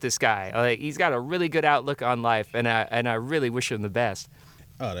gel with this guy. Like, he's got a really good outlook on life, and I really wish him the best.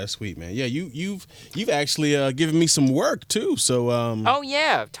 Oh, that's sweet, man. Yeah, you've actually given me some work too. So oh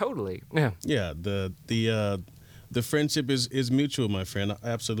yeah, totally. Yeah. Yeah, the friendship is mutual, my friend.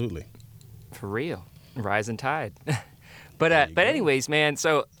 Absolutely. For real. Rising tide. But anyways, man,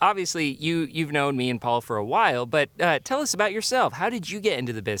 so obviously you've known me and Paul for a while, but tell us about yourself. How did you get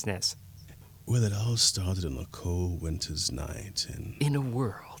into the business? Well, it all started on a cold winter's night in a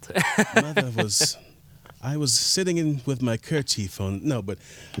world. I was sitting with my kerchief on. No, but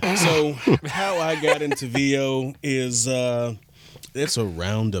so how I got into VO is it's a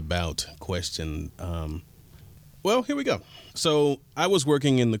roundabout question. Well, here we go. So I was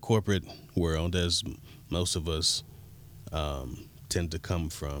working in the corporate world, as most of us tend to come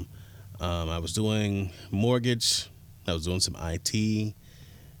from. I was doing mortgage. I was doing some IT.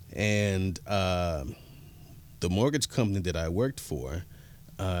 And the mortgage company that I worked for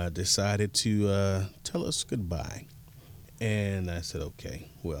decided to tell us goodbye. And I said, okay,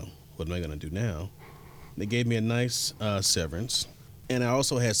 well, what am I going to do now? They gave me a nice severance. And I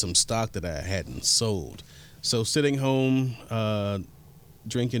also had some stock that I hadn't sold. So sitting home,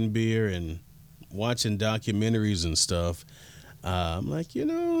 drinking beer and watching documentaries and stuff, I'm like,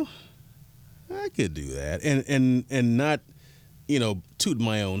 I could do that. And not, toot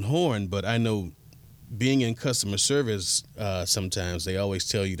my own horn, but I know being in customer service, sometimes they always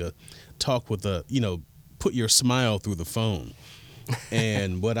tell you to talk with put your smile through the phone.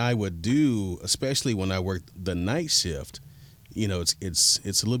 And what I would do, especially when I worked the night shift, it's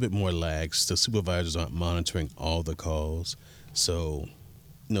a little bit more lax. The supervisors aren't monitoring all the calls. So,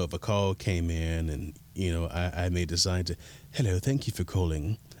 if a call came in and, I may decide to, hello, thank you for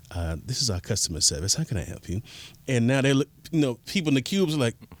calling. This is our customer service. How can I help you? And now they look, people in the cubes are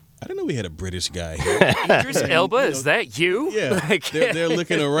like, I didn't know we had a British guy here. Idris Elba, is that you? Yeah, they're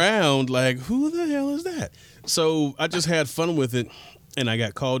looking around like, who the hell is that? So I just had fun with it, and I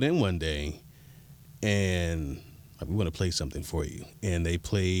got called in one day, and we want to play something for you. And they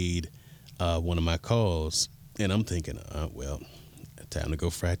played one of my calls, and I'm thinking, well, time to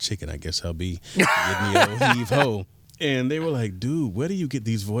go fried chicken. I guess I'll be getting the old heave-ho. And they were like, dude, where do you get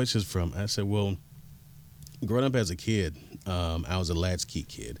these voices from? I said, well, growing up as a kid, I was a latchkey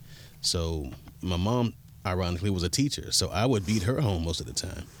kid. So my mom, ironically, was a teacher. So I would beat her home most of the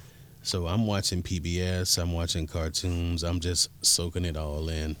time. So I'm watching PBS, I'm watching cartoons, I'm just soaking it all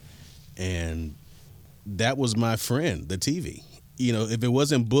in. And that was my friend, the TV. If it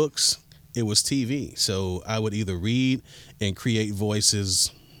wasn't books, it was TV. So I would either read and create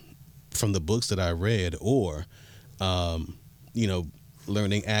voices, from the books that I read, or you know,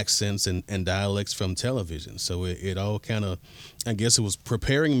 learning accents and dialects from television. So it all kind of, I guess it was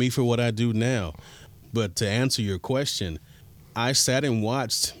preparing me for what I do now. But to answer your question, I sat and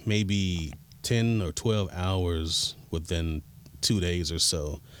watched maybe 10 or 12 hours within 2 days or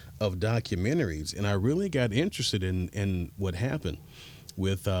so of documentaries, and I really got interested in what happened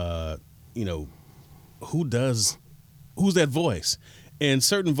with, you know, who's that voice. And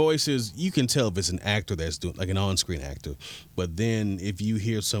certain voices, you can tell if it's an actor that's doing, like an on-screen actor. But then if you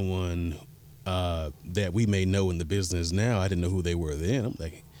hear someone that we may know in the business now, I didn't know who they were then. I'm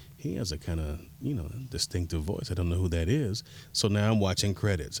like, he has a kind of, you know, distinctive voice. I don't know who that is. So now I'm watching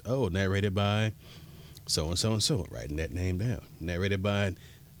credits. Oh, narrated by so-and-so and so, writing that name down. Narrated by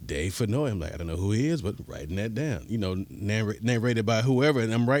Dave Fenoy. I'm like, I don't know who he is, but writing that down. You know, narrated by whoever.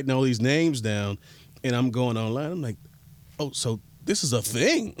 And I'm writing all these names down, and I'm going online. I'm like, oh, so this is a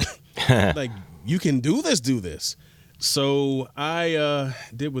thing. Like, you can do this. So I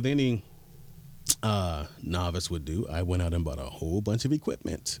did what any novice would do. I went out and bought a whole bunch of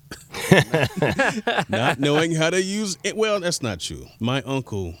equipment, not knowing how to use it. Well, that's not true. My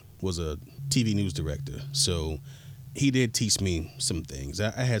uncle was a TV news director, so he did teach me some things.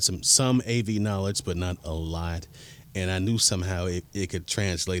 I had some AV knowledge, but not a lot. And I knew somehow it could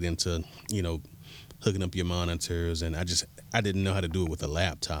translate into, you know, hooking up your monitors. And I didn't know how to do it with a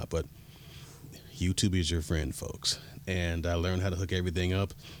laptop, but YouTube is your friend, folks. And I learned how to hook everything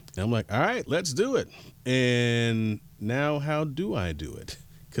up. And I'm like, all right, let's do it. And now how do I do it?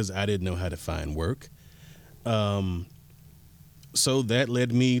 Because I didn't know how to find work. So that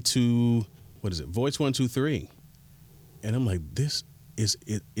led me to, what is it, Voice 123. And I'm like, is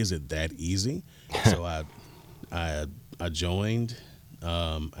it that easy? So I joined.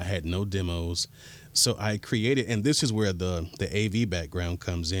 I had no demos. So I created, and this is where the AV background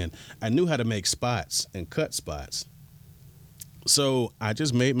comes in. I knew how to make spots and cut spots. So I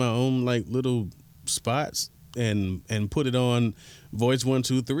just made my own like little spots and put it on Voice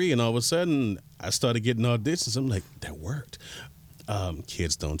 123, and all of a sudden I started getting auditions. I'm like, that worked.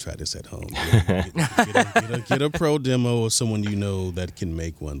 Kids, don't try this at home. Get a pro demo or someone you know that can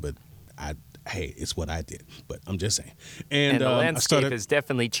make one. But hey, it's what I did. But I'm just saying. And the landscape has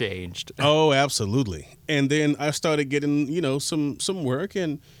definitely changed. Oh, absolutely. And then I started getting, you know, some work,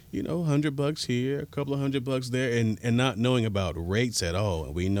 and, you know, $100 here, a couple of $100 there, and not knowing about rates at all.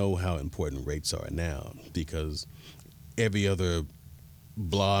 And we know how important rates are now, because every other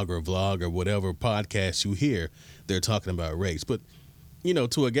blog or vlog or whatever podcast you hear, they're talking about rates. But, you know,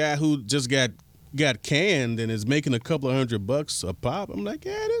 to a guy who just got canned and is making a couple of $100 a pop, I'm like,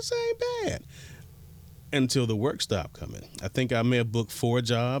 yeah, this ain't bad. Until the work stopped coming. I think I may have booked 4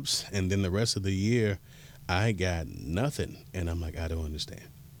 jobs, and then the rest of the year I got nothing. And I'm like, I don't understand.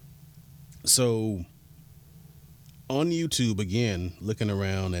 So on YouTube again, looking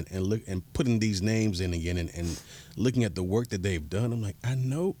around and putting these names in again and looking at the work that they've done, I'm like, I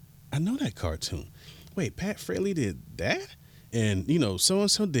know that cartoon. Wait, Pat Fraley did that? And, you know,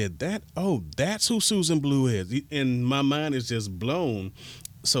 so-and-so did that? Oh, that's who Susan Blue is. And my mind is just blown.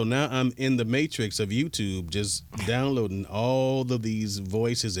 So now I'm in the matrix of YouTube, just downloading all of these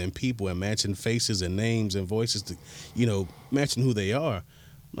voices and people and matching faces and names and voices to, you know, matching who they are. I'm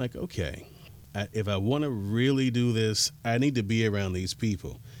like, okay, if I want to really do this, I need to be around these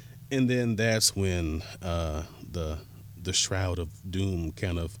people. And then that's when the shroud of doom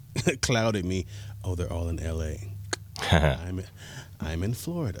kind of clouded me. Oh, they're all in L.A. I'm in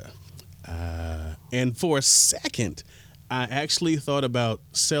Florida. And for a second, I actually thought about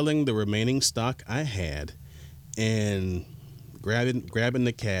selling the remaining stock I had and grabbing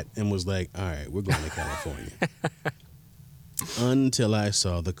the cat and was like, all right, we're going to California. Until I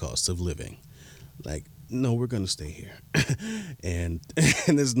saw the cost of living. Like, no, we're going to stay here. and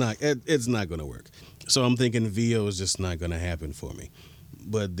it's not going to work. So I'm thinking VO is just not going to happen for me.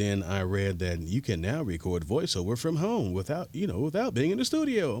 But then I read that you can now record voiceover from home without being in the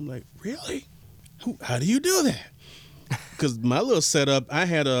studio. I'm like, really? How do you do that? Because my little setup, I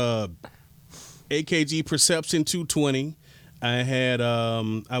had a AKG Perception 220.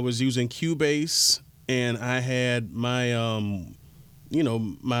 I was using Cubase, and I had my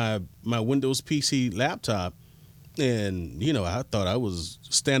my Windows PC laptop, and I thought I was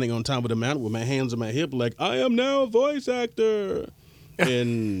standing on top of the mountain with my hands on my hip, like, I am now a voice actor.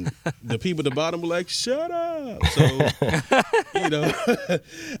 And the people at the bottom were like, shut up. So,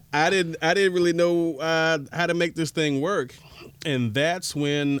 I didn't really know how to make this thing work. And that's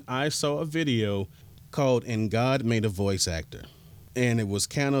when I saw a video called And God Made a Voice Actor. And it was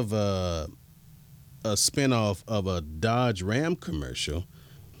kind of a spinoff of a Dodge Ram commercial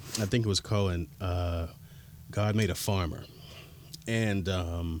I think it was called God Made a Farmer. And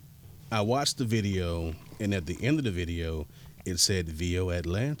I watched the video, and at the end of the video, it said VO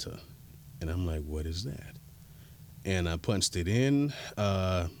Atlanta. And I'm like, what is that? And I punched it in.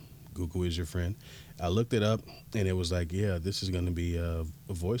 Google is your friend. I looked it up, and it was like, yeah, this is going to be a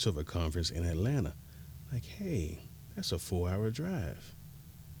voiceover conference in Atlanta. Like, hey, that's a 4-hour drive.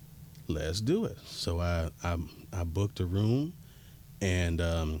 Let's do it. So I booked a room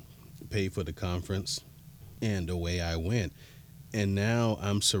and paid for the conference, and away I went. And now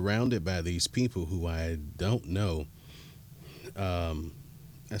I'm surrounded by these people who I don't know.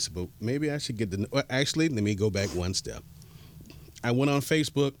 I said, but maybe I should get the. Well, actually, let me go back one step. I went on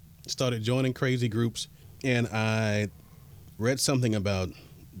Facebook, started joining crazy groups, and I read something about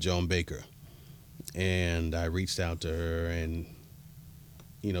Joan Baker. And I reached out to her, and,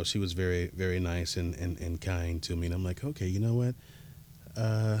 you know, she was very, very nice and kind to me. And I'm like, okay, you know what?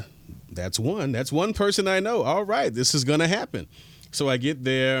 That's one person I know. All right, this is going to happen. So I get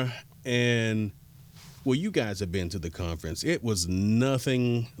there, and, well, you guys have been to the conference. It was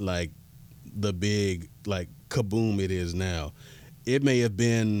nothing like the big, like, kaboom it is now. It may have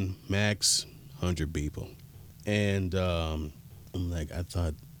been max 100 people. And I'm like, I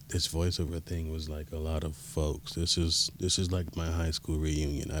thought this voiceover thing was like a lot of folks. This is like my high school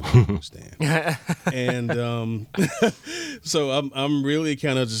reunion. I don't understand. And so I'm really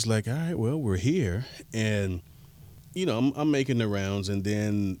kind of just like, all right, well, we're here. And, you know, I'm making the rounds, and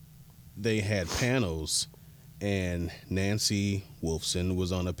then they had panels, and Nancy Wolfson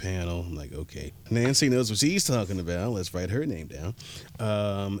was on a panel. I'm like, okay, Nancy knows what she's talking about. Let's write her name down.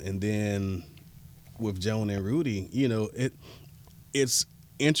 And then with Joan and Rudy, you know, it's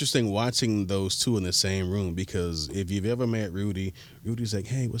interesting watching those two in the same room, because if you've ever met Rudy, Rudy's like,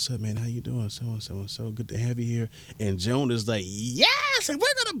 hey, what's up, man? How you doing? So good to have you here. And Joan is like, yes, and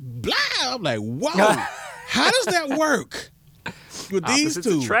we're gonna blah. I'm like, whoa, how does that work with these Opposites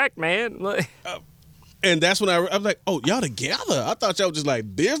two? attract, man. And that's when I was like, oh, y'all together. I thought y'all was just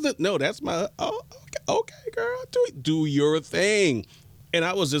like business. No, that's my, oh, okay, girl, do your thing. And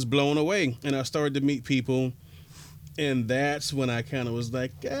I was just blown away. And I started to meet people. And that's when I kind of was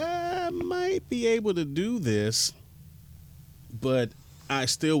like, I might be able to do this. But I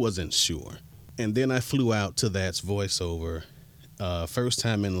still wasn't sure. And then I flew out to That's Voiceover. First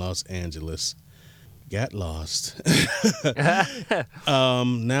time in Los Angeles. Got lost.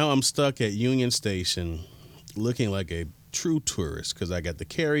 Now I'm stuck at Union Station looking like a true tourist, because I got the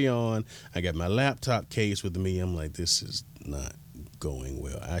carry-on. I got my laptop case with me. I'm like, this is not going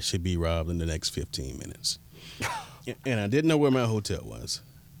well. I should be robbed in the next 15 minutes. And I didn't know where my hotel was.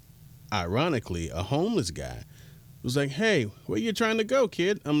 Ironically, a homeless guy was like, hey, where you trying to go,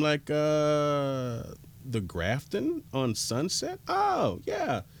 kid? I'm like, the Grafton on Sunset? Oh,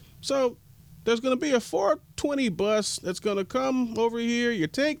 yeah. So there's going to be a 420 bus that's going to come over here. You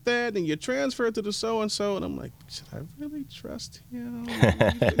take that and you transfer it to the so-and-so. And I'm like, should I really trust him?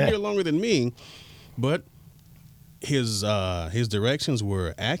 He's been here longer than me. But his directions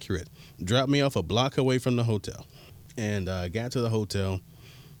were accurate. Dropped me off a block away from the hotel. And got to the hotel.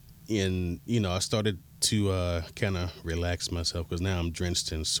 And, you know, I started to kind of relax myself, because now I'm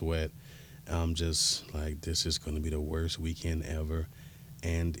drenched in sweat. I'm just like, this is going to be the worst weekend ever.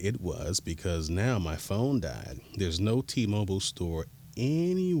 And it was, because now my phone died. There's no T-Mobile store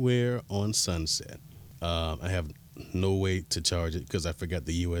anywhere on Sunset. I have no way to charge it, because I forgot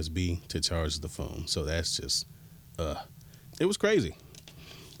the USB to charge the phone. So that's just, it was crazy.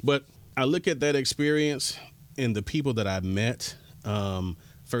 But I look at that experience and the people that I met.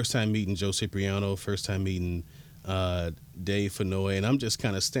 First time meeting Joe Cipriano, first time meeting Dave Fenoy, and I'm just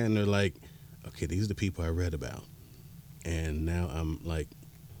kind of standing there like, okay, these are the people I read about. And now I'm like,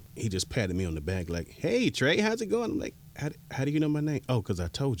 he just patted me on the back like, hey, Trey, how's it going? I'm like, how do you know my name? Oh, because I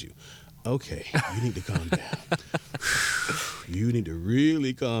told you. Okay, you need to calm down. You need to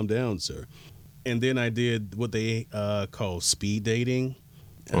really calm down, sir. And then I did what they call speed dating.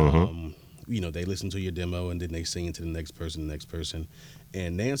 You know, they listen to your demo, and then they sing it to the next person.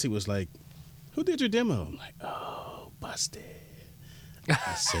 And Nancy was like, who did your demo? I'm like, oh, busted.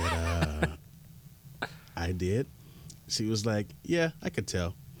 I said, I did. She was like, yeah, I could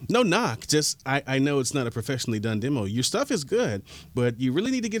tell. No knock, just I know it's not a professionally done demo. Your stuff is good, but you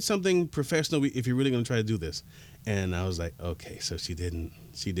really need to get something professional if you're really going to try to do this. And I was like, okay, so she didn't,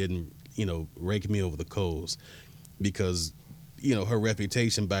 you know, rake me over the coals, because, you know, her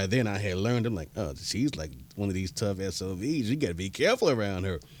reputation by then I had learned. I'm like, oh, she's like one of these tough SOVs. You got to be careful around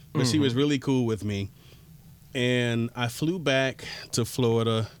her. But she was really cool with me. And I flew back to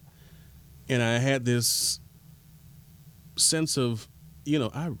Florida, and I had this sense of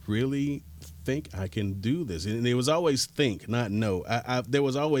I really think I can do this. And it was always think, not know. There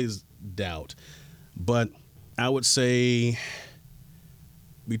was always doubt. But I would say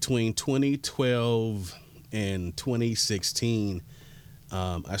between 2012 and 2016,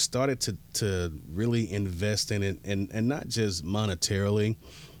 I started to really invest in it, and not just monetarily.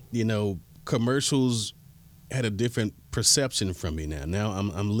 Commercials had a different perception from me now. Now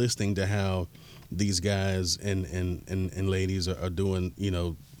I'm listening to how these guys and ladies are doing,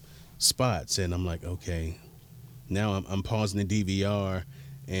 spots, and I'm like, okay, now I'm pausing the DVR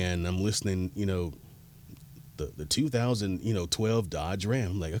and I'm listening, the 2012 Dodge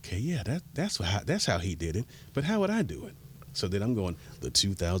Ram. I'm like, okay, yeah, that's how he did it, but how would I do it? So then I'm going, the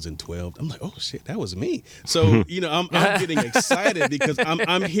 2012. I'm like, oh shit, that was me. So I'm getting excited because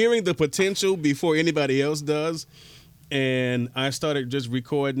I'm hearing the potential before anybody else does, and I started just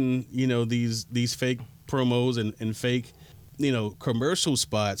recording these fake promos and fake commercial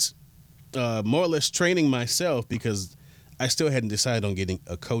spots, more or less training myself because I still hadn't decided on getting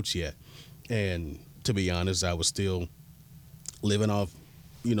a coach yet, and to be honest, I was still living off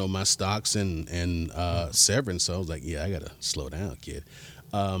my stocks and severance. So I was like, yeah, I got to slow down, kid.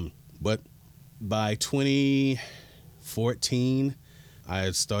 But by 2014, I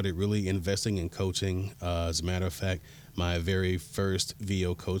had started really investing in coaching. As a matter of fact, my very first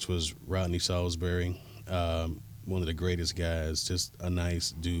VO coach was Rodney Salisbury, one of the greatest guys, just a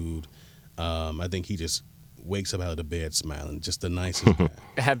nice dude. I think he just wakes up out of the bed smiling, just the nicest guy.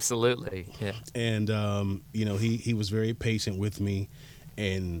 Absolutely, yeah. And, he was very patient with me.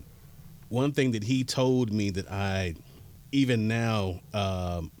 And one thing that he told me that I, even now,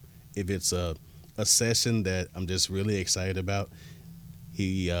 if it's a session that I'm just really excited about,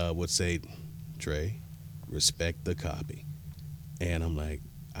 he would say, Tre, respect the copy. And I'm like,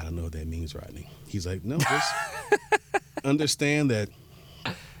 I don't know what that means, Rodney. He's like, no, just understand that,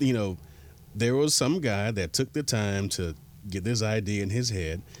 there was some guy that took the time to get this idea in his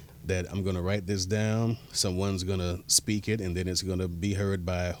head that I'm going to write this down, someone's going to speak it, and then it's going to be heard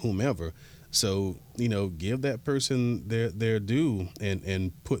by whomever. So, give that person their due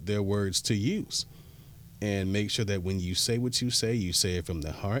and put their words to use. And make sure that when you say what you say it from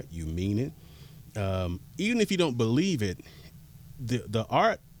the heart, you mean it. Even if you don't believe it, the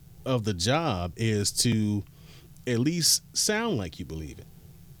art of the job is to at least sound like you believe it.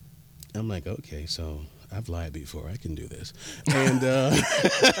 I'm like, okay, so I've lied before. I can do this. And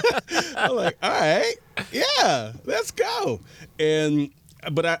I'm like, all right, yeah, let's go.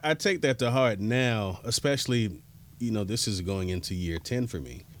 But I take that to heart now, especially, this is going into year 10 for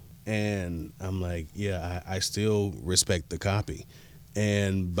me. And I'm like, yeah, I still respect the copy.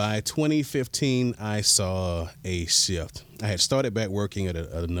 And by 2015, I saw a shift. I had started back working at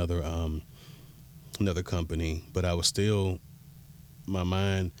another company, but I was still, my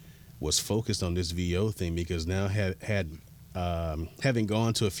mind was focused on this VO thing because now having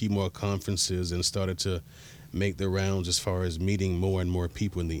gone to a few more conferences and started to make the rounds as far as meeting more and more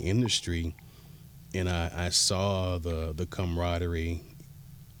people in the industry, and I saw the camaraderie,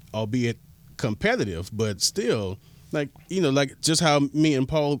 albeit competitive, but still like just how me and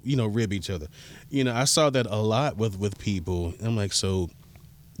Paul rib each other. I saw that a lot with people. I'm like, so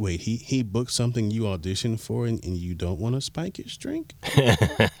wait, he booked something you auditioned for and you don't want to spike his drink?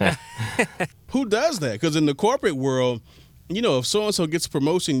 Who does that? Because in the corporate world, if so-and-so gets a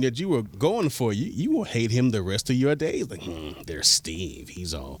promotion that you were going for, you will hate him the rest of your days. Like, there's Steve.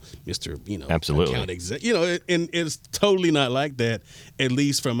 He's all Mr. Absolutely. Account exec. And it's totally not like that, at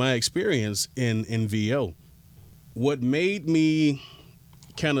least from my experience in VO. What made me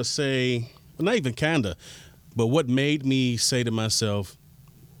kind of say, well, not even kind of, but what made me say to myself,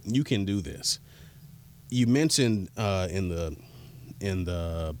 you can do this. You mentioned in the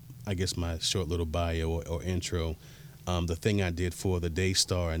I guess my short little bio or intro, the thing I did for the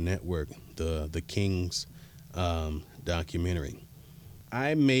Daystar Network, the Kings documentary.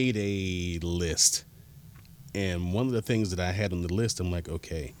 I made a list, and one of the things that I had on the list, I'm like,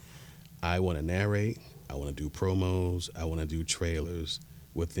 okay, I want to narrate, I want to do promos, I want to do trailers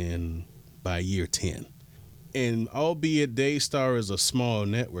by year 10. And albeit Daystar is a small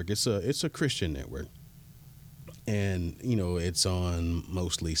network, it's a Christian network. And, it's on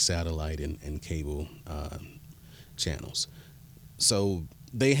mostly satellite and cable channels. So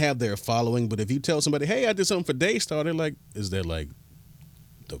they have their following, but if you tell somebody, hey, I did something for Daystar, they're like, is that like,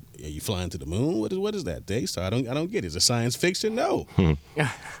 are you flying to the moon? What is that, Daystar? I don't get it. Is it science fiction? No.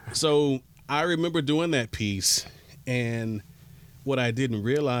 So I remember doing that piece, and what I didn't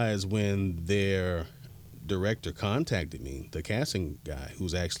realize when their director contacted me, the casting guy,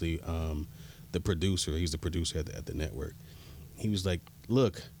 who's actually the producer, he's the producer at the network. He was like,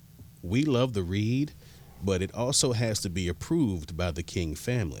 look, we love the read, but it also has to be approved by the King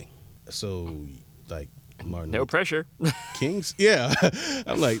family. So, like, Martin. No pressure. Kings? Yeah.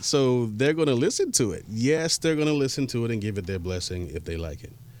 I'm like, so they're going to listen to it. Yes, they're going to listen to it and give it their blessing if they like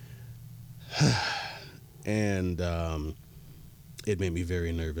it. And it made me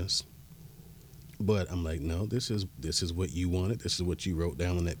very nervous. But I'm like, no, this is what you wanted. This is what you wrote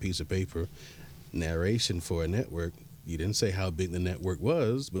down on that piece of paper. Narration for a network. You didn't say how big the network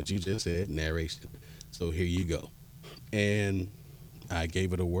was, but you just said narration. So here you go. And I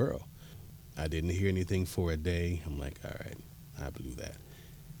gave it a whirl. I didn't hear anything for a day. I'm like, all right, I blew that.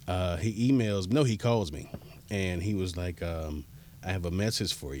 He calls me. And he was like, I have a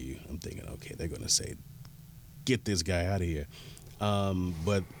message for you. I'm thinking, okay, they're going to say, get this guy out of here.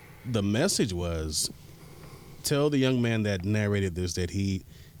 But the message was, tell the young man that narrated this that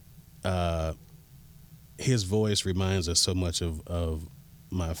his voice reminds us so much of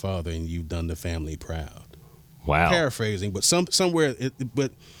my father, and you've done the family proud. Wow. Paraphrasing, but somewhere,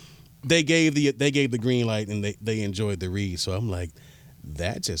 but they gave the green light, and they enjoyed the read. So I'm like,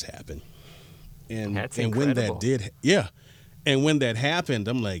 that just happened. And That's and incredible. when that happened,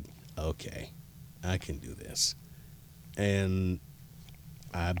 I'm like, okay, I can do this. And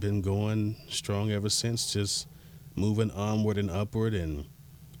I've been going strong ever since, just moving onward and upward and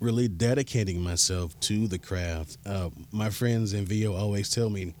really dedicating myself to the craft. My friends in VO always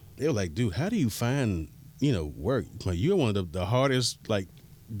tell me, they're like, dude, how do you find, work? Like, you're one of the hardest,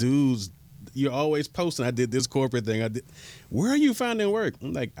 dudes. You're always posting, I did this corporate thing. Where are you finding work?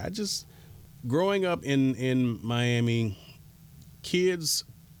 I'm like, growing up in Miami, kids,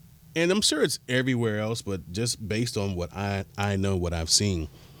 and I'm sure it's everywhere else, but just based on what I know, what I've seen,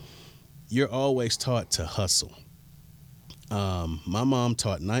 you're always taught to hustle. My mom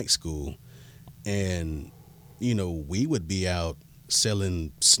taught night school, and, we would be out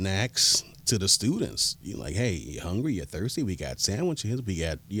selling snacks to the students. You're like, hey, you hungry? You thirsty? We got sandwiches. We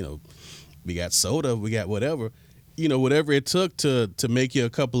got soda. We got whatever. Whatever it took to make you a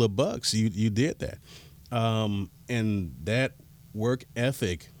couple of bucks, you did that. And that work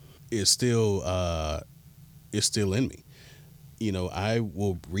ethic is still in me. I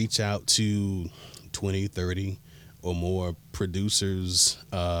will reach out to 20, 30 or more producers,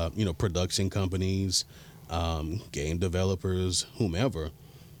 production companies, game developers, whomever,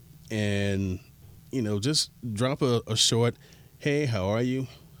 and, just drop a short, hey, how are you?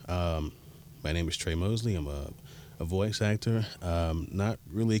 My name is Tre Mosley. I'm a voice actor. Not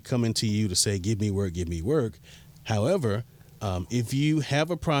really coming to you to say, give me work. However, if you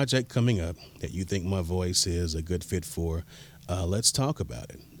have a project coming up that you think my voice is a good fit for, let's talk about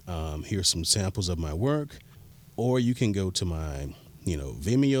it. Here's some samples of my work, or you can go to my,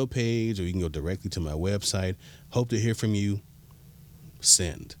 Vimeo page, or you can go directly to my website. Hope to hear from you.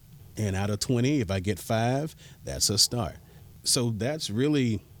 Send. And out of 20, if I get 5, that's a start. So that's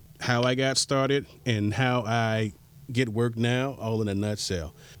really how I got started and how I get work now, all in a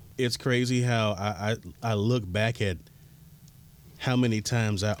nutshell. It's crazy how I look back at how many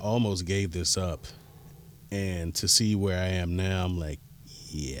times I almost gave this up, and to see where I am now, I'm like,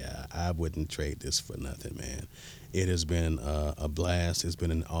 yeah, I wouldn't trade this for nothing, man. It has been a blast. It's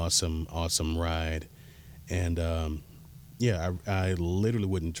been an awesome, awesome ride. And, I literally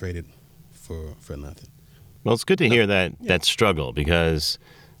wouldn't trade it for nothing. Well, it's good to hear that struggle, because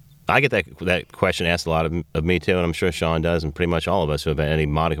I get that question asked a lot of me too, and I'm sure Sean does, and pretty much all of us who have had any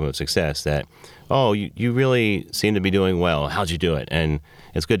modicum of success, that, oh, you really seem to be doing well. How'd you do it? And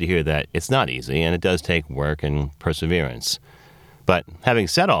it's good to hear that it's not easy, and it does take work and perseverance. But having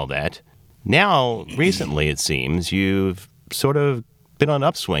said all that, now recently it seems you've sort of been on an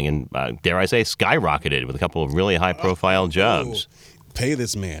upswing and, dare I say, skyrocketed with a couple of really high-profile jobs. Pay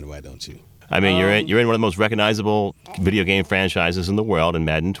this man, why don't you? I mean, you're in one of the most recognizable video game franchises in the world in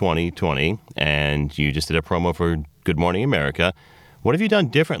Madden 2020, and you just did a promo for Good Morning America. What have you done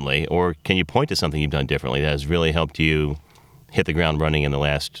differently, or can you point to something you've done differently that has really helped you hit the ground running in the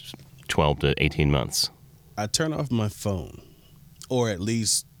last 12 to 18 months? I turn off my phone, or at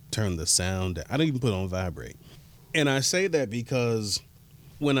least turn the sound down. I don't even put it on vibrate. And I say that because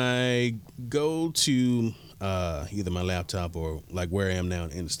when I go to either my laptop or like where I am now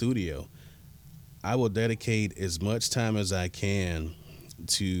in the studio, I will dedicate as much time as I can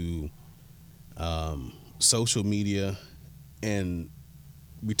to social media, and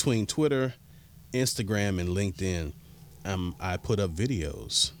between Twitter, Instagram, and LinkedIn, I put up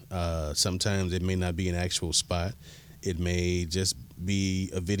videos. Sometimes it may not be an actual spot. It may just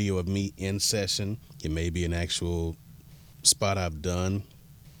be a video of me in session. It may be an actual spot I've done.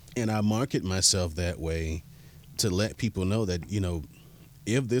 And I market myself that way to let people know that,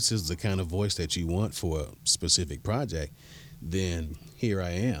 if this is the kind of voice that you want for a specific project, then here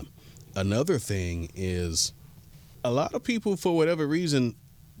I am. Another thing is a lot of people, for whatever reason,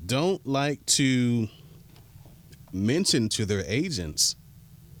 don't like to mention to their agents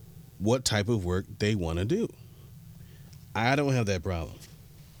what type of work they want to do. I don't have that problem.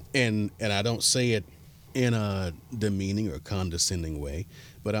 And I don't say it in a demeaning or condescending way,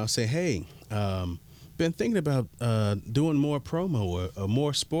 but I'll say, hey, been thinking about doing more promo or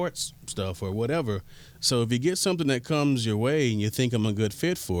more sports stuff or whatever. So if you get something that comes your way and you think I'm a good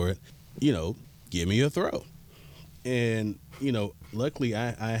fit for it, give me a throw. And, luckily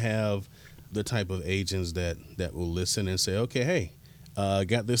I have the type of agents that will listen and say, okay, hey,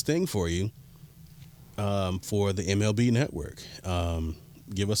 got this thing for you for the MLB network.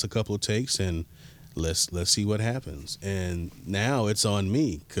 Give us a couple of takes and let's see what happens. And now it's on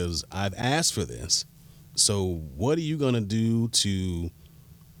me because I've asked for this. So what are you going to do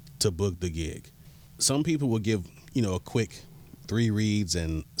to book the gig? Some people will give, a quick 3 reads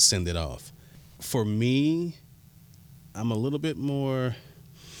and send it off. For me, I'm a little bit more,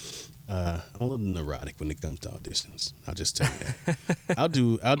 I'm a little neurotic when it comes to auditions. I'll just tell you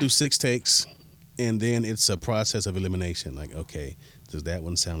that. I'll do 6 takes, and then it's a process of elimination. Like, okay, does that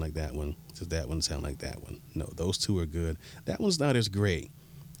one sound like that one? Does that one sound like that one? No, those 2 are good. That one's not as great.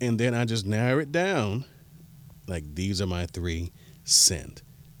 And then I just narrow it down. Like, these are my 3, send.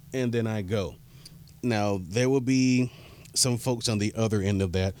 And then I go. Now, there will be some folks on the other end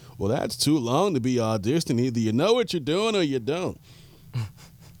of that. Well, that's too long to be auditioning. Either you know what you're doing or you don't.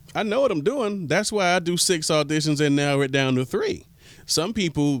 I know what I'm doing. That's why I do 6 auditions and narrow it down to 3. Some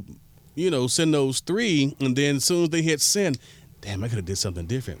people, send those 3, and then as soon as they hit send, damn, I could have did something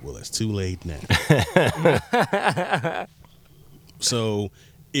different. Well, it's too late now. So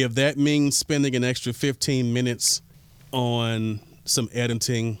if that means spending an extra 15 minutes on some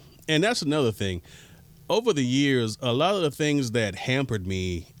editing, and that's another thing. Over the years, a lot of the things that hampered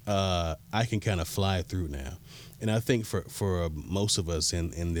me, I can kind of fly through now. And I think for most of us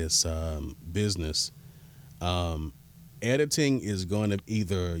in this business, editing is going to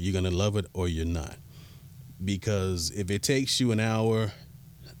either you're going to love it or you're not. Because if it takes you an hour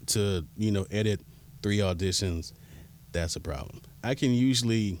to, edit 3 auditions, that's a problem. I can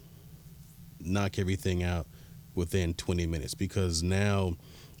usually knock everything out within 20 minutes because now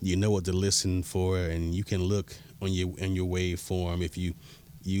you know what to listen for, and you can look on your waveform. If you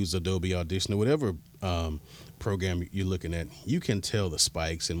use Adobe Audition or whatever program you're looking at, you can tell the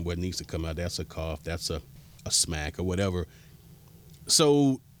spikes and what needs to come out. That's a cough, that's a smack or whatever.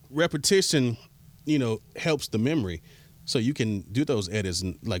 So repetition, helps the memory. So you can do those edits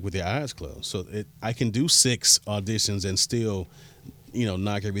like with your eyes closed. So I can do 6 auditions and still,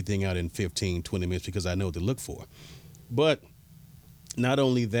 knock everything out in 15, 20 minutes because I know what to look for. But not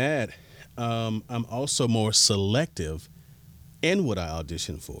only that, I'm also more selective in what I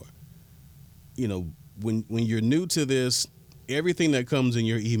audition for. When you're new to this, everything that comes in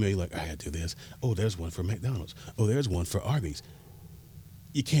your email, you're like, I gotta do this. Oh, there's one for McDonald's. Oh, there's one for Arby's.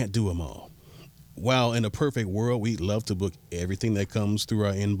 You can't do them all. While in a perfect world, we'd love to book everything that comes through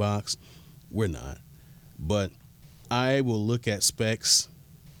our inbox, we're not. But I will look at specs,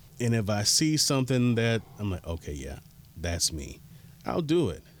 and if I see something that I'm like, okay, yeah, that's me, I'll do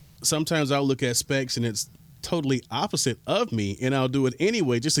it. Sometimes I'll look at specs and it's totally opposite of me, and I'll do it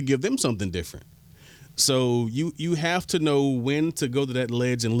anyway just to give them something different. So you have to know when to go to that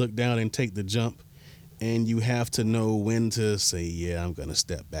ledge and look down and take the jump, and you have to know when to say, yeah, I'm going to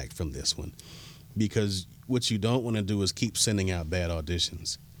step back from this one. Because what you don't want to do is keep sending out bad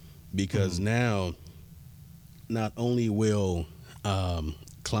auditions. Because now, not only will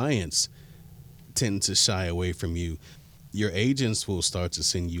clients tend to shy away from you, your agents will start to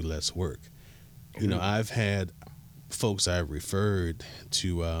send you less work. I've had folks I've referred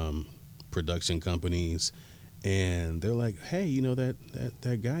to production companies, and they're like, hey,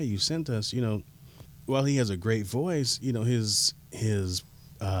 that guy you sent us, while he has a great voice, his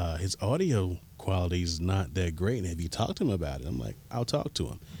audio quality is not that great. And have you talked to him about it? I'm like, I'll talk to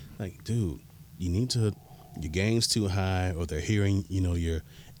him. Like, dude, your gain's too high, or they're hearing, your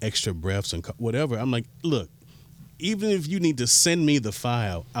extra breaths and whatever. I'm like, look, even if you need to send me the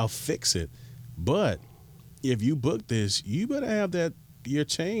file, I'll fix it. But if you book this, you better have your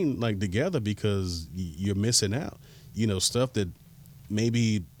chain together, because you're missing out. Stuff that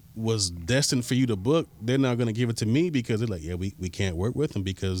maybe was destined for you to book, they're not going to give it to me because they're like, yeah, we can't work with him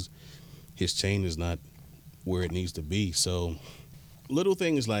because his chain is not where it needs to be. So little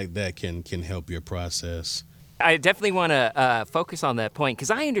things like that can help your process. I definitely want to focus on that point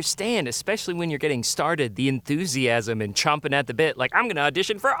because I understand, especially when you're getting started, the enthusiasm and chomping at the bit, like I'm going to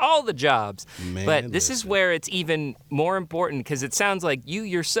audition for all the jobs. Man, but this is listen. where it's even more important because it sounds like you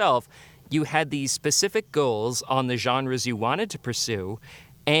yourself, you had these specific goals on the genres you wanted to pursue.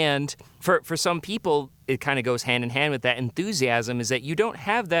 And for some people, it kind of goes hand in hand with that enthusiasm is that you don't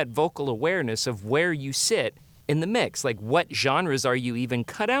have that vocal awareness of where you sit in the mix. Like, what genres are you even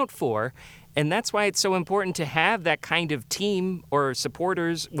cut out for? And that's why it's so important to have that kind of team or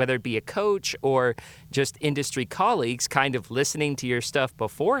supporters, whether it be a coach or just industry colleagues, kind of listening to your stuff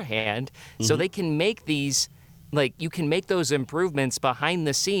beforehand so they can make these, like, you can make those improvements behind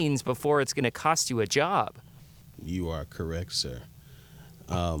the scenes before it's going to cost you a job. You are correct, sir.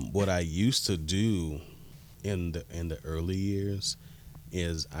 What I used to do in the early years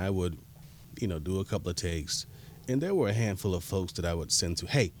is I would, do a couple of takes, and there were a handful of folks that I would send to,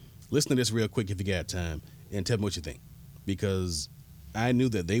 hey, listen to this real quick if you got time, and tell me what you think, because I knew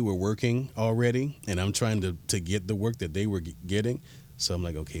that they were working already, and I'm trying to get the work that they were getting, so I'm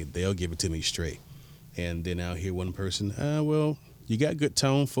like, okay, they'll give it to me straight, and then I'll hear one person, well, you got good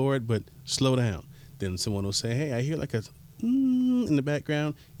tone for it, but slow down. Then someone will say, hey, I hear like a in the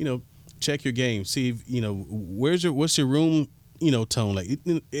background, check your game, see if, what's your room, tone, like,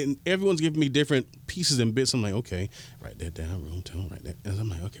 and everyone's giving me different pieces and bits. I'm like, okay, write that down, room tone, write that, and I'm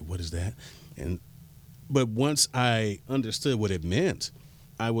like, okay, what is that? But once I understood what it meant,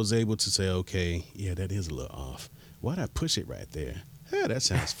 I was able to say, okay, yeah, that is a little off. Why'd I push it right there? That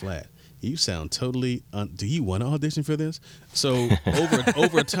sounds flat. You sound totally. Do you want to audition for this? So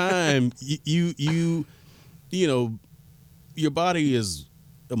over time, you your body is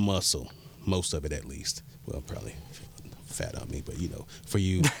a muscle, most of it at least. Well, probably fat on me, but for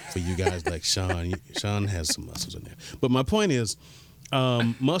you guys like Sean has some muscles in there. But my point is,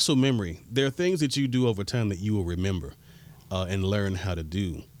 muscle memory. There are things that you do over time that you will remember and learn how to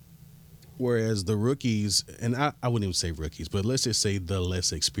do. Whereas the rookies, and I wouldn't even say rookies, but let's just say the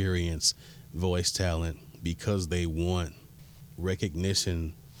less experienced voice talent, because they want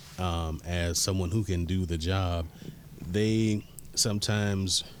recognition as someone who can do the job, they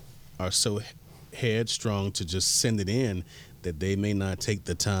sometimes are so headstrong to just send it in that they may not take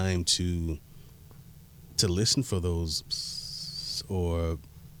the time to listen for those psst, or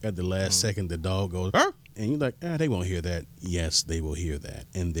at the last second the dog goes "Arr!" and you're like, they won't hear that. Yes, they will hear that,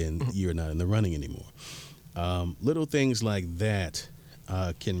 and then you're not in the running anymore. Little things like that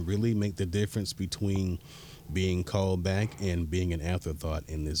can really make the difference between being called back and being an afterthought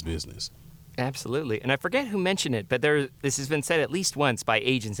in this business. Absolutely. And I forget who mentioned it, but this has been said at least once by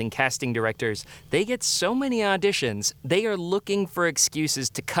agents and casting directors. They get so many auditions, they are looking for excuses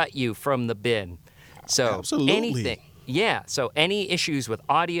to cut you from the bin. So Absolutely. Anything. Yeah. So any issues with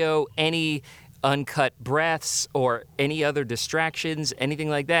audio, any uncut breaths, or any other distractions, anything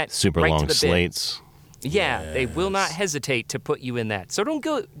like that. Super right long to the bin. slates. Yeah, They will not hesitate to put you in that. So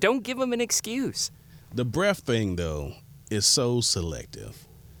don't give them an excuse. The breath thing, though, is so selective.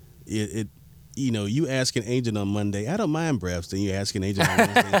 You ask an agent on Monday, I don't mind breaths. Then you ask an agent on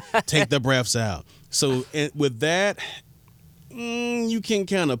Wednesday, take the breaths out. So with that, you can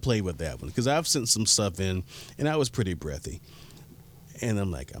kind of play with that one, because I've sent some stuff in, and I was pretty breathy. And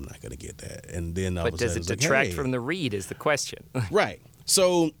I'm like, I'm not going to get that. And then all But of a does sudden it it's detract like, hey. from the read is the question. Right.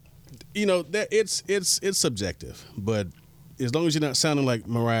 So, that it's subjective, but as long as you're not sounding like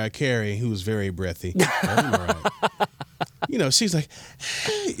Mariah Carey, who's very breathy. She's like,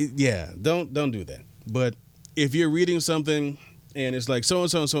 hey, yeah, don't do that. But if you're reading something and it's like so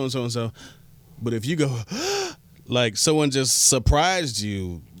and so and so and so and so, but if you go like someone just surprised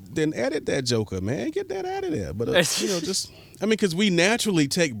you, then edit that joker, man. Get that out of there. But because we naturally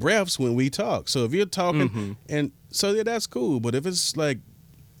take breaths when we talk. So if you're talking, and so that's cool. But if it's like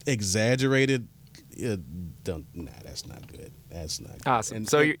exaggerated, that's not good. That's not good. Awesome.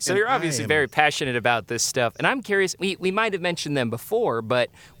 So you're obviously very passionate about this stuff. And I'm curious, we might have mentioned them before, but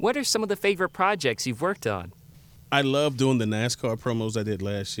what are some of the favorite projects you've worked on? I love doing the NASCAR promos I did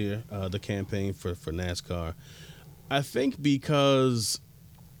last year, the campaign for NASCAR. I think because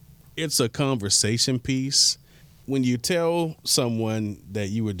it's a conversation piece. When you tell someone that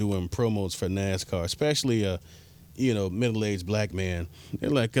you were doing promos for NASCAR, especially a middle-aged black man, they're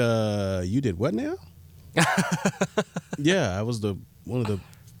like, you did what now? Yeah, I was one of the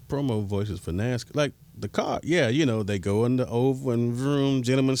promo voices for NASCAR. Like the car. Yeah, they go in the oval and vroom,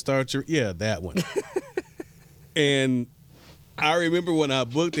 gentlemen start that one. And I remember when I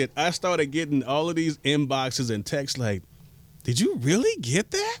booked it, I started getting all of these inboxes and texts like, did you really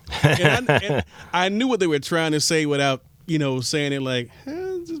get that? And I knew what they were trying to say without, saying it like,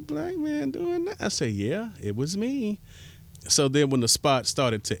 black man doing that? I say, yeah, it was me. So then when the spot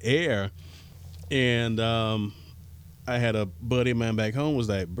started to air, and I had a buddy of mine back home was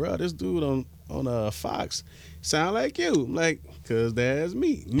like, bro, this dude on Fox sound like you. I'm like, cause that's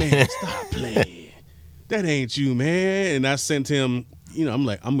me. Man, stop playing. That ain't you, man. And I sent him, I'm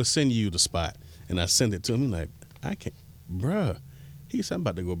like, I'm gonna send you the spot. And I sent it to him. He's like, I can't, bruh. He said, I'm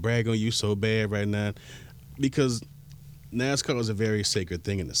about to go brag on you so bad right now. Because NASCAR is a very sacred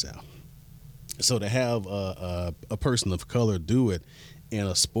thing in the South. So to have a person of color do it in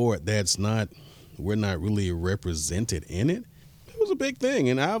a sport we're not really represented in it, it was a big thing.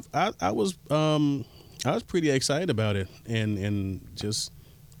 And I was pretty excited about it and just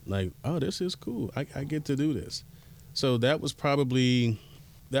like, oh, this is cool. I get to do this. So that was probably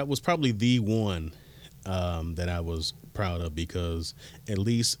the one that I was proud of, because at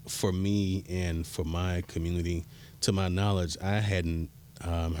least for me and for my community, to my knowledge, I hadn't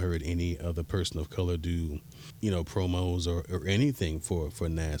heard any other person of color do, promos or anything for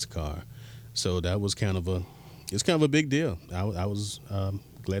NASCAR. So that was kind of a big deal. I was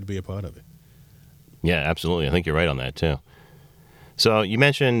glad to be a part of it. Yeah, absolutely. I think you're right on that too. So you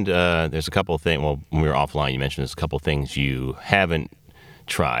mentioned there's a couple of things. Well, when we were offline, you mentioned there's a couple of things you haven't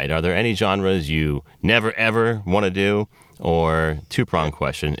tried. Are there any genres you never ever want to do? Or two-pronged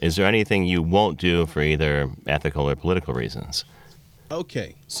question, is there anything you won't do for either ethical or political reasons?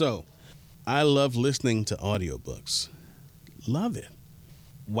 Okay, so I love listening to audiobooks. Love it.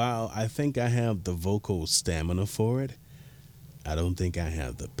 While I think I have the vocal stamina for it, I don't think I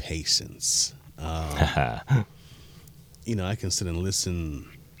have the patience. I can sit and listen.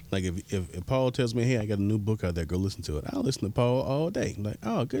 Like if Paul tells me, hey, I got a new book out there, go listen to it, I'll listen to Paul all day. I'm like,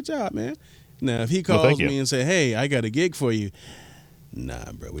 oh, good job, man. Now, if he calls me and say, hey, I got a gig for you,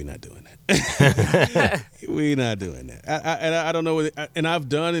 nah, bro, we're not doing that. We're not doing that. I don't know. And I've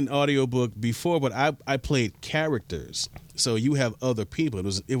done an audiobook before, but I played characters. So you have other people.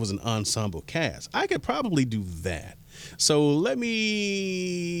 It was an ensemble cast. I could probably do that. So let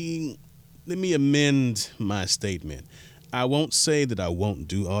me amend my statement. I won't say that I won't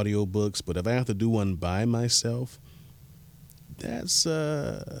do audiobooks, but if I have to do one by myself, that's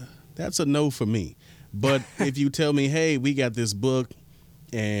a no for me. But if you tell me, hey, we got this book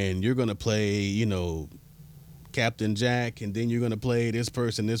and you're going to play, Captain Jack, and then you're going to play this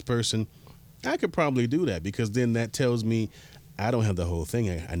person, I could probably do that, because then that tells me I don't have the whole thing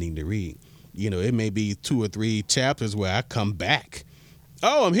I need to read. It may be 2 or 3 chapters where I come back.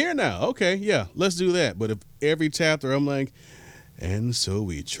 Oh, I'm here now. Okay, yeah, let's do that. But if every chapter I'm like, and so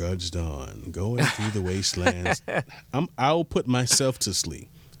we trudged on, going through the wastelands, I'll put myself to sleep.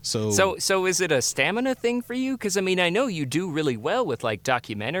 So is it a stamina thing for you? Because, I know you do really well with, like,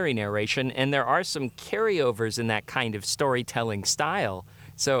 documentary narration, and there are some carryovers in that kind of storytelling style.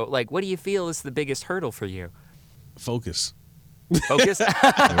 So, like, what do you feel is the biggest hurdle for you? Focus. Focus?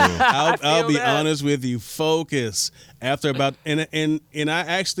 I'll be honest with you. Focus. After about and I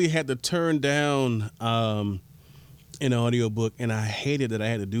actually had to turn down an audiobook, and I hated that I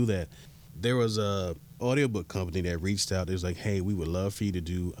had to do that. There was a audiobook company that reached out. It was like, hey, we would love for you to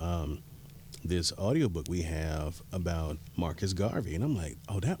do this audiobook we have about Marcus Garvey. And I'm like,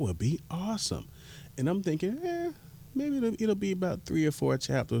 oh, that would be awesome. And I'm thinking, maybe it'll be about 3 or 4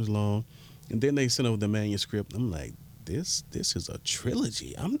 chapters long. And then they sent over the manuscript. I'm like, this is a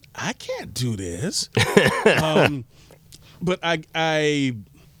trilogy. I can't do this. But I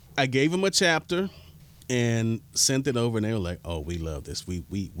gave them a chapter and sent it over, and they were like, oh, we love this.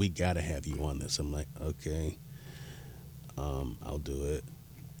 We got to have you on this. I'm like, okay, I'll do it.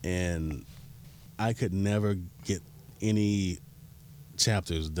 And I could never get any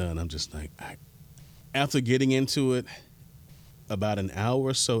chapters done. I'm just like, after getting into it, about an hour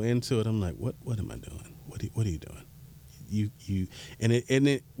or so into it, I'm like, what am I doing? What are you doing? You and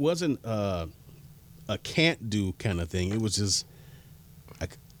it wasn't a can't do kind of thing. It was just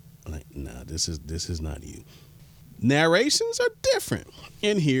like, nah, this is not you. Narrations are different,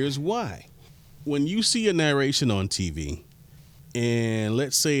 and here's why. When you see a narration on TV, and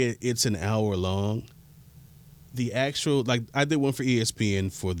let's say it's an hour long, the actual, like, I did one for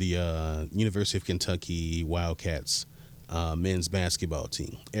ESPN for the University of Kentucky Wildcats men's basketball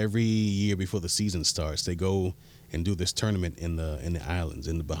team. Every year before the season starts, they go and do this tournament in the islands,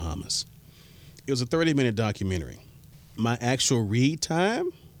 in the Bahamas. It was a 30-minute documentary. My actual read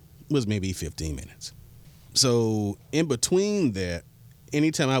time was maybe 15 minutes. So in between that,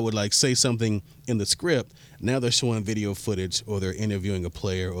 anytime I would like say something in the script, now they're showing video footage, or they're interviewing a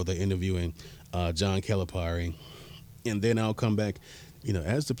player, or they're interviewing John Calipari, and then I'll come back.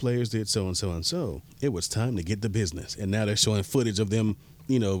 as the players did so and so and so, it was time to get the business. And now they're showing footage of them,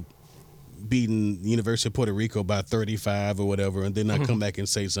 beating University of Puerto Rico by 35 or whatever, and then I come back and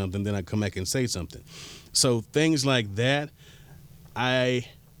say something, then I come back and say something. So things like that, I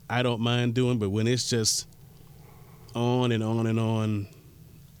don't mind doing, but when it's just on and on and on,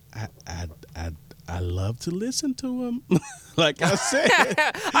 I love to listen to them. Like I said.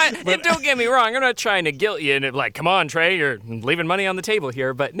 Don't get me wrong. I'm not trying to guilt you and like, come on, Trey, you're leaving money on the table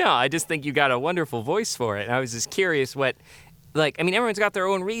here. But no, I just think you got a wonderful voice for it. And I was just curious everyone's got their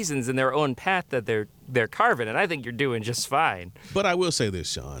own reasons and their own path that they're carving, and I think you're doing just fine. But I will say this,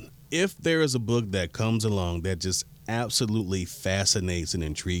 Sean. If there is a book that comes along that just absolutely fascinates and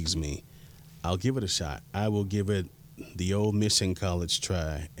intrigues me, I'll give it a shot. I will give it the old Mission College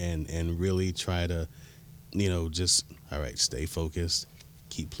try and really try to, just, all right, stay focused,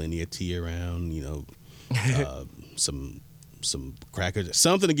 keep plenty of tea around, some crackers,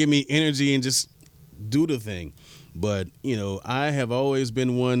 something to give me energy and just do the thing. But, I have always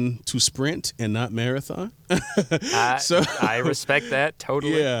been one to sprint and not marathon. I respect that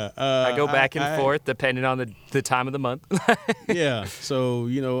totally. Yeah. I go back and forth depending on the time of the month. Yeah. So,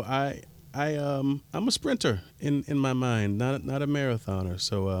 I'm a sprinter in my mind, not a marathoner.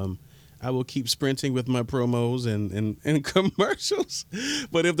 So I will keep sprinting with my promos and commercials.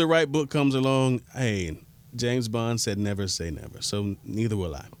 But if the right book comes along, hey, James Bond said never say never. So neither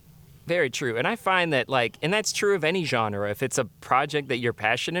will I. Very true. And I find that, and that's true of any genre. If it's a project that you're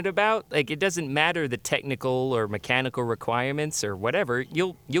passionate about, it doesn't matter the technical or mechanical requirements or whatever,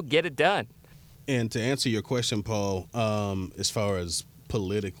 you'll get it done. And to answer your question, Paul, as far as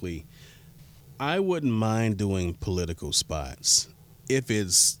politically, I wouldn't mind doing political spots if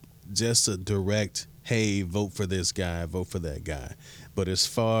it's just a direct, hey, vote for this guy, vote for that guy. But as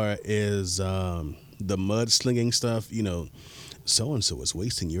far as the mudslinging stuff, so-and-so is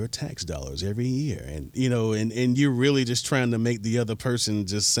wasting your tax dollars every year. And, and you're really just trying to make the other person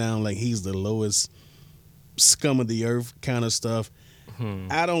just sound like he's the lowest scum of the earth kind of stuff.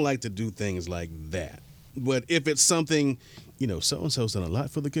 I don't like to do things like that. But if it's something, so-and-so's done a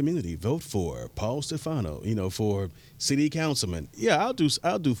lot for the community. Vote for Paul Stefano, for city councilman. Yeah, I'll do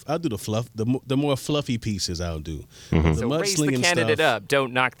the fluff, the more fluffy pieces I'll do. The So raise the candidate up.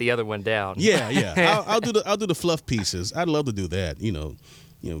 Don't knock the other one down. Yeah. I'll do the fluff pieces. I'd love to do that.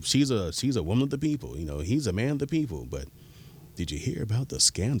 She's a woman of the people. He's a man of the people. But did you hear about the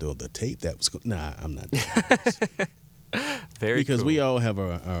scandal, the tape that was? Nah, I'm not doing this. Because cool. we all have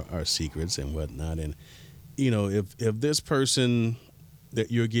our secrets and whatnot, and if this person that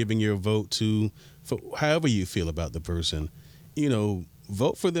you're giving your vote to, for however you feel about the person,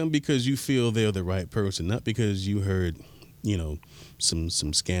 vote for them because you feel they're the right person, not because you heard, some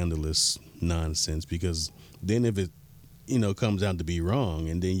scandalous nonsense. Because then if it, comes out to be wrong,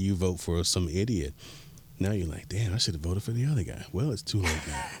 and then you vote for some idiot, now you're like, damn, I should have voted for the other guy. Well, it's too late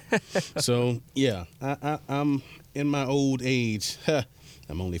now. So yeah, I'm in my old age.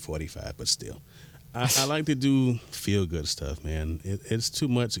 I'm only 45, but still. I like to do feel-good stuff, man. It's too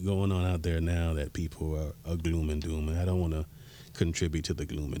much going on out there now that people are gloom and doom, and I don't want to contribute to the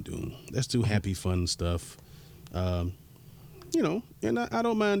gloom and doom. Let's do happy, fun stuff. And I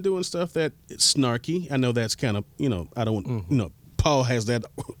don't mind doing stuff that's snarky. I know that's kind of, I don't, Paul has that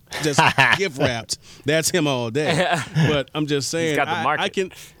just gift wrapped. That's him all day. But I'm just saying, He's got the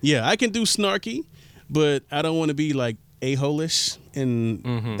market. I can do snarky, but I don't want to be like a-holish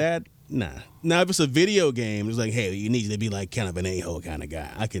and that. Nah. Now, if it's a video game, it's like, hey, you need to be like kind of an a-hole kind of guy.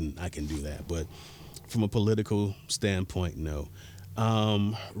 I can do that. But from a political standpoint, no.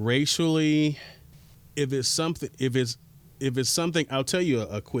 Racially, if it's something, I'll tell you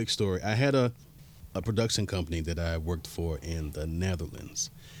a quick story. I had a production company that I worked for in the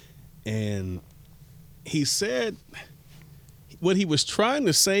Netherlands, and he said what he was trying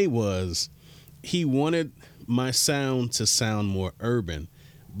to say was he wanted my sound to sound more urban,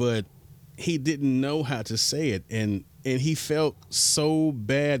 but he didn't know how to say it, and he felt so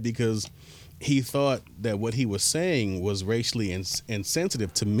bad because he thought that what he was saying was racially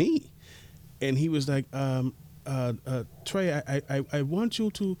insensitive to me. And he was like, Trey, I want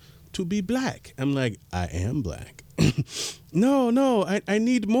you to be black. I'm like, I am black. No, I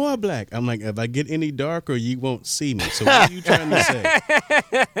need more black. I'm like, if I get any darker, you won't see me. So what are you trying to say?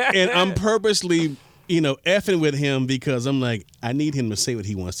 And I'm purposely, effing with him because I'm like, I need him to say what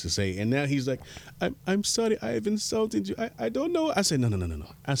he wants to say. And now he's like, I'm sorry, I have insulted you. I don't know. I said, no.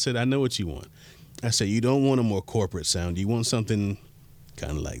 I said, I know what you want. I said, you don't want a more corporate sound. You want something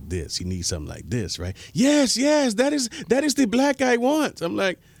kind of like this. You need something like this, right? Yes, that is the black I want. I'm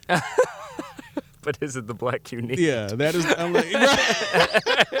like, But is it the black you need? Yeah, that is. I'm like,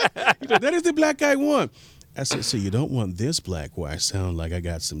 right. He's like, that is the black I want. I said, so you don't want this black where I sound like I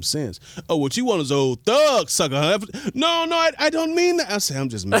got some sense. Oh, what you want is old thug sucker. Huh? No, I don't mean that. I said, I'm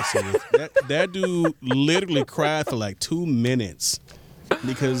just messing with that. That dude literally cried for like 2 minutes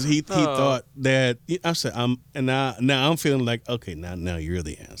because he thought that. I said, now I'm feeling like, okay, now you're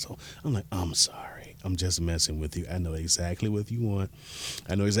the asshole. I'm like, I'm sorry. I'm just messing with you. I know exactly what you want.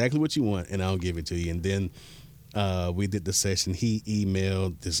 And I'll give it to you. And then we did the session. He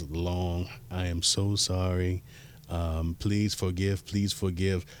emailed this long, I am so sorry. Please forgive.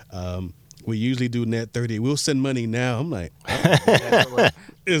 We usually do net 30. We'll send money now. I'm like,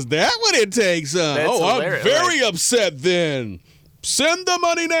 is that what it takes? I'm very upset then. Send the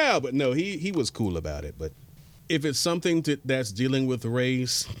money now. But no, he was cool about it. But if it's something that's dealing with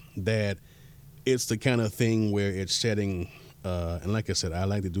race, that it's the kind of thing where it's shedding, and like I said, I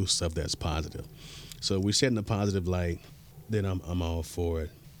like to do stuff that's positive. So we're shedding a positive light, then I'm all for it.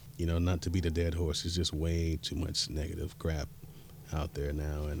 You know, not to be the dead horse. It's just way too much negative crap out there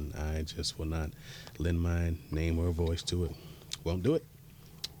now, and I just will not lend my name or voice to it. Won't do it.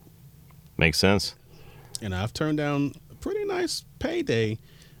 Makes sense. And I've turned down a pretty nice payday.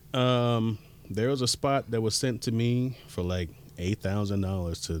 There was a spot that was sent to me for like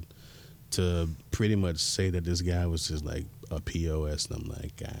 $8,000 to pretty much say that this guy was just like a POS, and I'm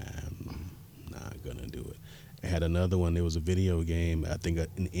like, I'm not gonna do it. I had another one. There was a video game, I think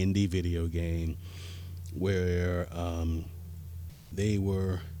an indie video game, where they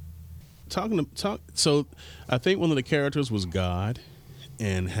were talking. So I think one of the characters was God,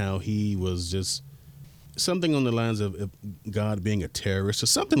 and how he was just something on the lines of God being a terrorist or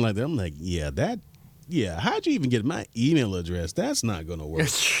something like that. I'm like, how'd you even get my email address? That's not gonna work.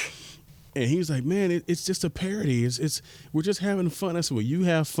 And he was like, man, it's just a parody. We're just having fun. I said, well, you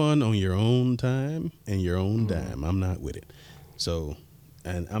have fun on your own time and your own dime. I'm not with it. So,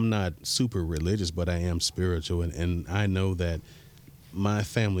 and I'm not super religious, but I am spiritual. And I know that my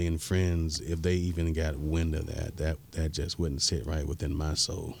family and friends, if they even got wind of that just wouldn't sit right within my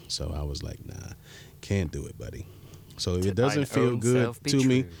soul. So I was like, nah, can't do it, buddy. So if it doesn't feel good to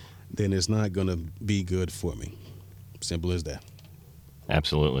me, then it's not going to be good for me. Simple as that.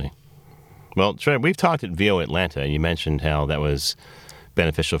 Absolutely. Well, Tre, we've talked at VO Atlanta, and you mentioned how that was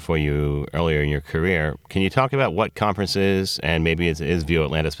beneficial for you earlier in your career. Can you talk about what conferences, and maybe is VO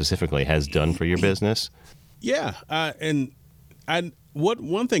Atlanta specifically, has done for your business? Yeah,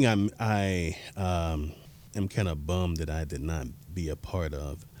 one thing I am kind of bummed that I did not be a part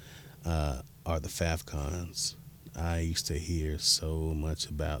of are the FAFCons. I used to hear so much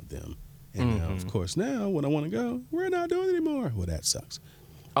about them, and now, of course, now when I want to go, we're not doing it anymore. Well, that sucks.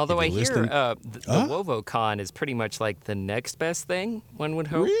 Although I hear the WovoCon is pretty much like the next best thing, one would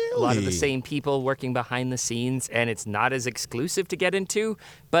hope. Really? A lot of the same people working behind the scenes, and it's not as exclusive to get into,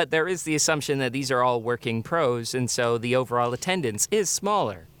 but there is the assumption that these are all working pros, and so the overall attendance is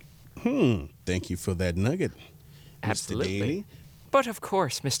smaller. Thank you for that nugget, Absolutely. Mr. Daly. But of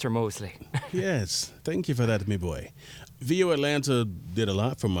course, Mr. Mosley. Yes, thank you for that, me boy. VO Atlanta did a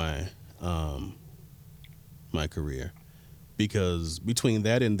lot for my my career. Because between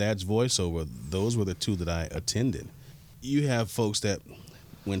that and That's Voiceover, those were the two that I attended. You have folks that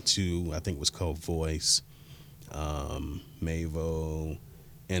went to, I think it was called Voice, Mavo,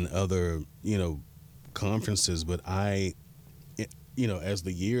 and other, conferences. But as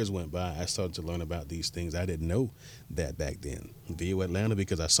the years went by, I started to learn about these things. I didn't know that back then. VO Atlanta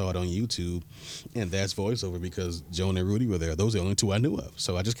because I saw it on YouTube, and That's Voiceover because Joan and Rudy were there. Those are the only two I knew of.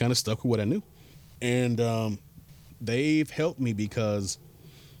 So I just kind of stuck with what I knew. And they've helped me because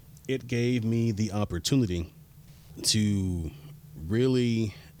it gave me the opportunity to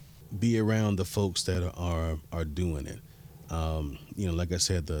really be around the folks that are doing it. Like I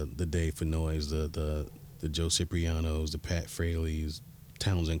said, the Dave Fenoys, the Joe Ciprianos, the Pat Fraley's,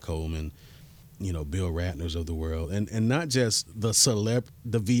 Townsend Coleman, Bill Ratners of the world, and not just the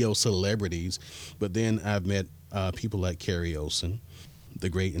VO celebrities, but then I've met people like Carrie Olsen, the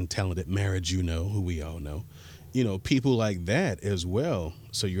great and talented Mara Juneau, who we all know. People like that as well.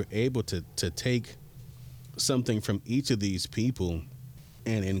 So you're able to take something from each of these people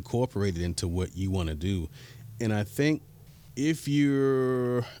and incorporate it into what you want to do. And I think if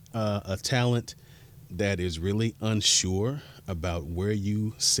you're a talent that is really unsure about where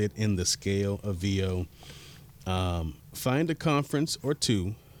you sit in the scale of VO, find a conference or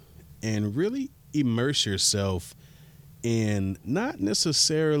two and really immerse yourself in not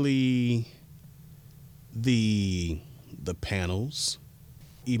necessarily the panels.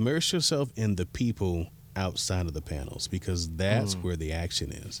 Immerse yourself in the people outside of the panels, because that's where the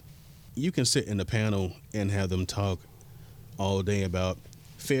action is. you can sit in the panel and have them talk all day about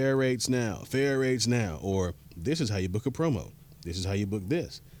fair rates now, or this is how you book a promo. This is how you book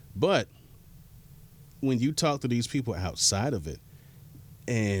this. But when you talk to these people outside of it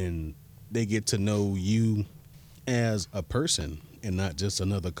and they get to know you as a person and not just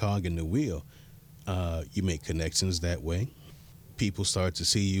another cog in the wheel, you make connections that way. People start to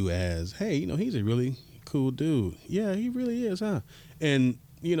see you as, hey, he's a really cool dude. Yeah, he really is, huh? And,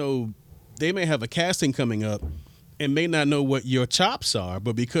 they may have a casting coming up and may not know what your chops are,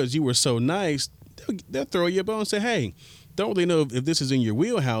 but because you were so nice, they'll throw you a bone and say, hey, don't really know if this is in your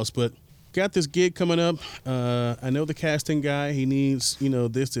wheelhouse, but got this gig coming up. I know the casting guy. He needs,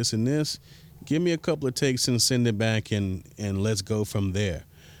 this, and this. Give me a couple of takes and send it back, and let's go from there.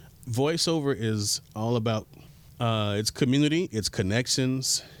 Voiceover is all about it's community, it's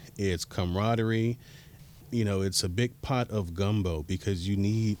connections, it's camaraderie. It's a big pot of gumbo because you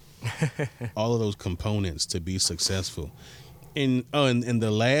need all of those components to be successful. And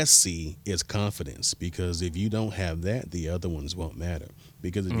the last C is confidence, because if you don't have that, the other ones won't matter.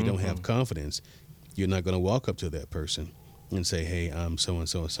 Because if you don't have confidence, you're not going to walk up to that person and say, hey, I'm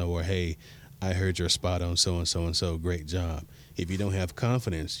so-and-so and so, or hey, I heard your spot on so-and-so and so, great job. If you don't have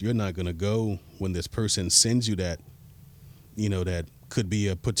confidence, you're not going to go when this person sends you that, that could be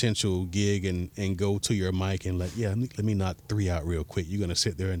a potential gig and go to your mic and let me knock 3 out real quick. You're going to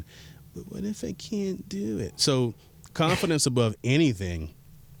sit there and, but what if I can't do it? So confidence above anything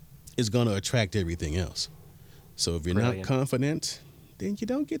is going to attract everything else. So if you're not confident, then you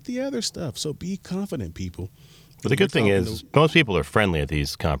don't get the other stuff. So be confident, people. But the good thing is, most people are friendly at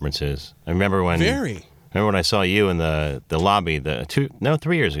these conferences. I remember when I saw you in the lobby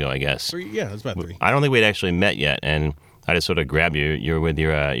 3 years ago, I guess. It was about 3. I don't think we'd actually met yet, and I just sort of grabbed you. You were with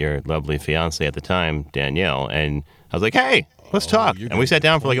your lovely fiance at the time, Danielle, and I was like, hey, let's talk. And we sat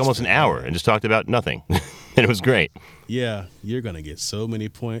down for like almost an hour and just talked about nothing. And it was great. Yeah, you're going to get so many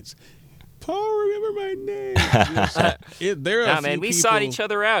points. Paul, remember my name. We sought each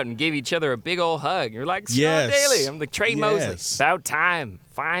other out and gave each other a big old hug. You're like, Scott Daly. I'm the Tre Mosley. About time,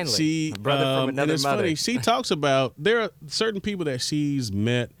 finally. Brother from another and it's mother. Funny. She talks about, there are certain people that she's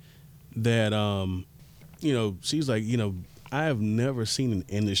met that, she's like, I have never seen an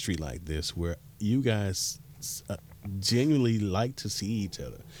industry like this where you guys genuinely like to see each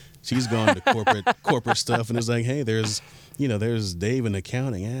other. She's gone to corporate stuff, and it's like, hey, there's Dave in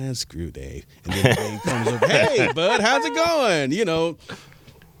accounting. Screw Dave. And then Dave comes up, hey, bud, how's it going?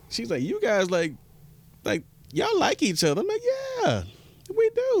 She's like, you guys like y'all like each other. I'm like, yeah, we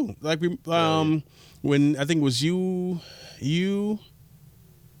do. Like when I think it was you,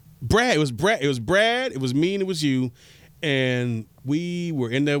 Brad. It was Brad. It was me, and it was you. And we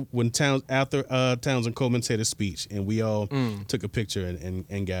were in there when Townsend Coleman said his speech, and we all took a picture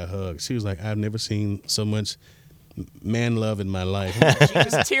and got hugged. She was like, I've never seen so much man love in my life. She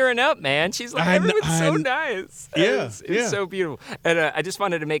was tearing up, man. She's like, everyone's so nice. Yeah, it's so beautiful. And I just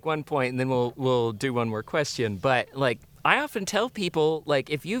wanted to make one point, and then we'll do one more question. But I often tell people,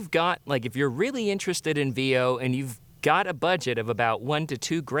 if you're really interested in VO and you've got a budget of about $1,000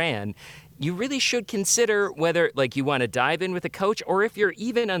 to $2,000, you really should consider whether you want to dive in with a coach, or if you're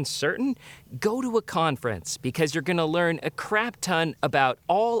even uncertain, go to a conference, because you're going to learn a crap ton about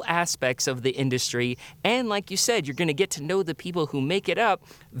all aspects of the industry. And like you said, you're going to get to know the people who make it up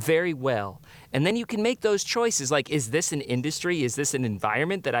very well. And then you can make those choices is this an industry? Is this an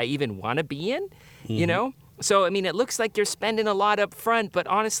environment that I even want to be in? Mm-hmm. So, it looks like you're spending a lot up front, but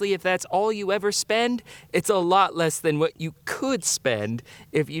honestly, if that's all you ever spend, it's a lot less than what you could spend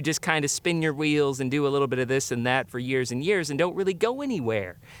if you just kind of spin your wheels and do a little bit of this and that for years and years and don't really go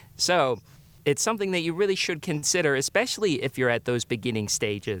anywhere. So it's something that you really should consider, especially if you're at those beginning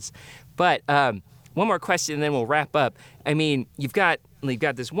stages. But one more question, and then we'll wrap up. You've got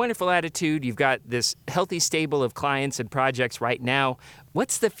this wonderful attitude. You've got this healthy stable of clients and projects right now.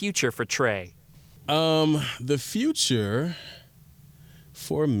 What's the future for Tre? The future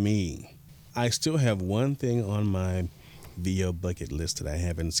for me, I still have one thing on my VO bucket list that I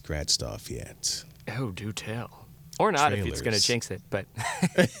haven't scratched off yet. Oh, do tell. Or not, if it's going to jinx it, but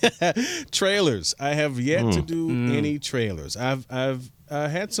trailers. I have yet to do any trailers. I've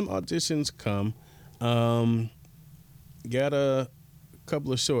had some auditions come. Got a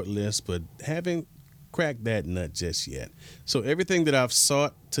couple of short lists, but haven't cracked that nut just yet. So everything that I've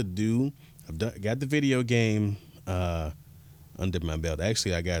sought to do, got the video game under my belt.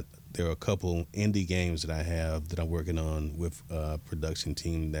 Actually, there are a couple indie games that I have that I'm working on with a production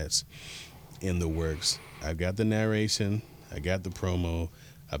team that's in the works. I've got the narration, I got the promo,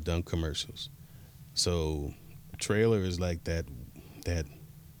 I've done commercials. So trailer is like that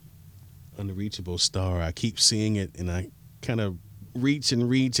unreachable star. I keep seeing it, and I kind of reach,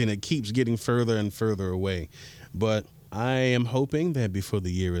 and it keeps getting further and further away. But I am hoping that before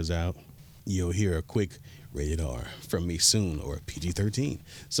the year is out, you'll hear a quick rated R from me soon, or PG-13.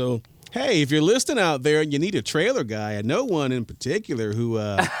 So, hey, if you're listening out there and you need a trailer guy, I know one in particular who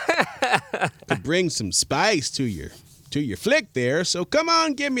could bring some spice to your flick there. So come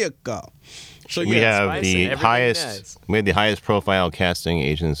on, give me a call. So We have spice the and everything highest. does. We have the highest profile casting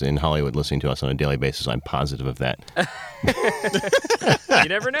agents in Hollywood listening to us on a daily basis. I'm positive of that. You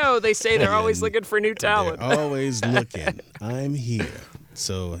never know. They say they're always looking for new talent. They're always looking. I'm here.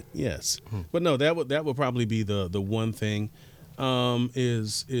 So yes, but no, that would probably be the one thing,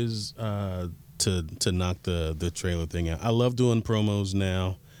 is to knock the trailer thing out. I love doing promos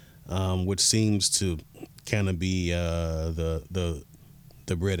now, which seems to kind of be the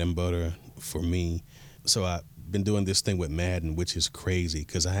bread and butter for me. So I've been doing this thing with Madden, which is crazy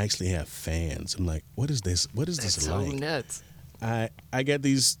because I actually have fans. I'm like, what is this? What is That's this so like? nuts. I got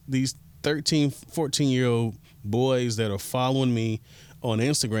these 13, 14-year-old boys that are following me on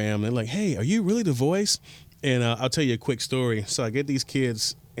Instagram. They're like, hey, are you really the voice? And I'll tell you a quick story. So I get these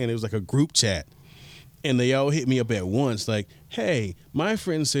kids, and it was like a group chat. And they all hit me up at once, like, hey, my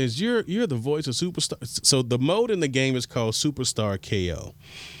friend says you're the voice of Superstar. So the mode in the game is called Superstar KO.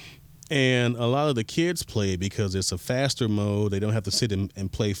 And a lot of the kids play it because it's a faster mode. They don't have to sit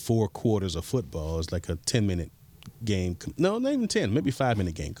and play 4 quarters of football. It's like a 10-minute game. No, not even 10, maybe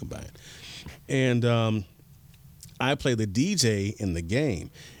 5-minute game combined. And I play the DJ in the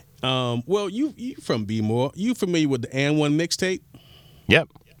game. Well, you from B-More. You familiar with the And One mixtape? Yep.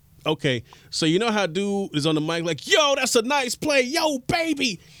 Okay, so you know how dude is on the mic like, yo, that's a nice play. Yo,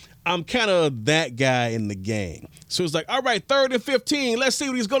 baby. I'm kind of that guy in the game. So it's like, all right, 3rd and 15. Let's see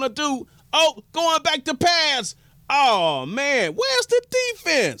what he's going to do. Oh, going back to pass. Oh, man, where's the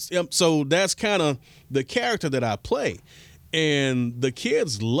defense? So that's kind of the character that I play. And the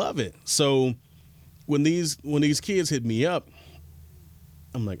kids love it. So when these kids hit me up,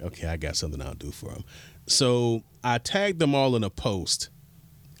 I'm like, okay, I got something I'll do for them. So I tagged them all in a post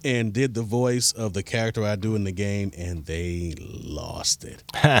and did the voice of the character I do in the game, and they lost it.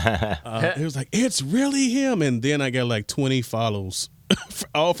 It was like, it's really him. And then I got like 20 follows,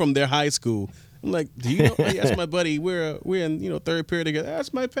 all from their high school. I'm like, do you know? Hey, that's my buddy. We're in 3rd period together.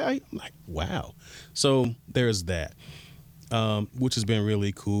 That's my pal. I'm like, wow. So there's that, which has been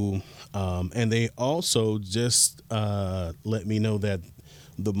really cool. And they also just let me know that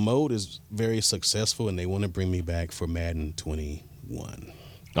the mode is very successful, and they want to bring me back for Madden 21.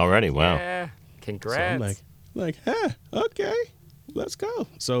 Already, wow. Yeah. Congrats. So I'm like, okay, let's go.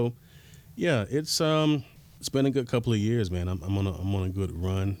 So, yeah, it's been a good couple of years, man. I'm on a good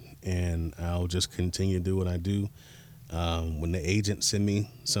run, and I'll just continue to do what I do. When the agent send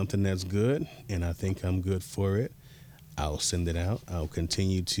me something that's good, and I think I'm good for it, I'll send it out. I'll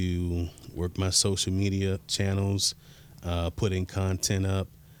continue to work my social media channels, putting content up.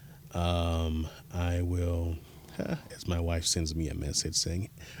 I will. As my wife sends me a message saying,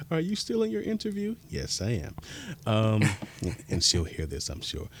 are you still in your interview? Yes, I am. And she'll hear this, I'm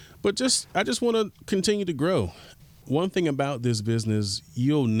sure. But I just want to continue to grow. One thing about this business,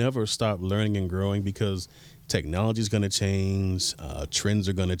 you'll never stop learning and growing because technology is going to change. Trends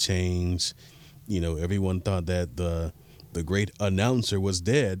are going to change. Everyone thought that the great announcer was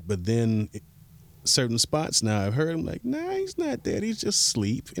dead, but then certain spots now I've heard him like, nah, he's not dead. He's just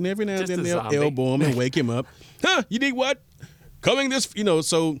asleep. And every now and then they'll elbow him and wake him up. You need what? Coming this,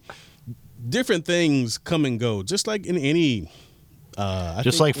 so different things come and go, just like in any.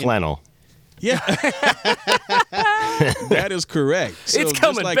 Just like flannel. Yeah. That is correct. So it's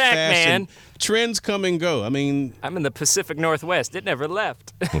coming like back, fashion, man. Trends come and go. I mean, I'm in the Pacific Northwest. It never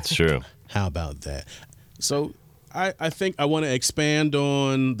left. That's true. How about that? So I think I want to expand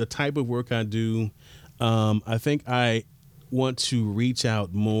on the type of work I do. I think I want to reach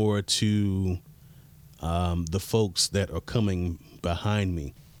out more to the folks that are coming behind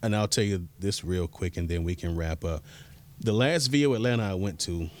me. And I'll tell you this real quick, and then we can wrap up. The last VO Atlanta I went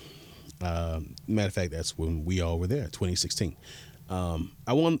to, matter of fact, that's when we all were there, 2016.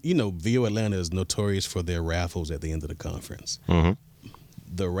 VO Atlanta is notorious for their raffles at the end of the conference. Mm-hmm.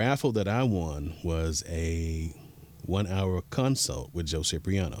 The raffle that I won was a 1-hour consult with Joe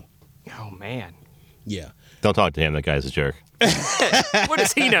Cipriano. Oh, man. Yeah. Don't talk to him. That guy's a jerk. What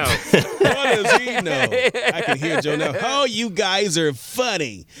does he know? What does he know? I can hear Joe now. Oh, you guys are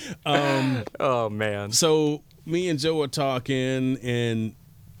funny. Oh, man. So me and Joe were talking, and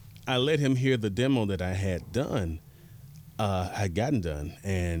I let him hear the demo that I had done. Had gotten done,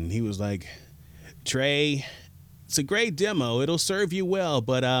 and he was like, Trey, it's a great demo. It'll serve you well,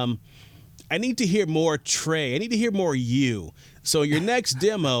 but I need to hear more Tre. I need to hear more you. So your next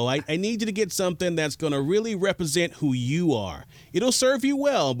demo, I need you to get something that's going to really represent who you are. It'll serve you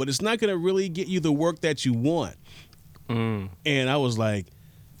well, but it's not going to really get you the work that you want. And I was like,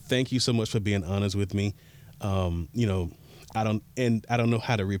 thank you so much for being honest with me. You know, I don't know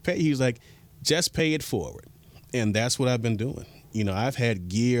how to repay. He was like, just pay it forward. And that's what I've been doing. You know, I've had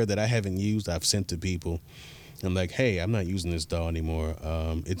gear that I haven't used. I've sent to people. I'm like, hey, I'm not using this DAW anymore.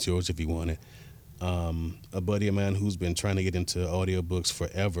 It's yours if you want it. A buddy of mine who's been trying to get into audiobooks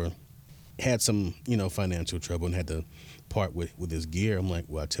forever had some, you know, financial trouble and had to part with his gear. I'm like,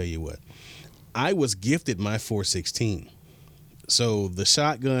 well, I'll tell you what. I was gifted my 416. So the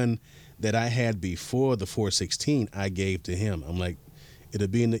shotgun that I had before the 416, I gave to him. I'm like, it'll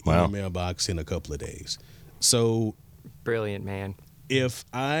be in the email box in a couple of days. So Brilliant, man. If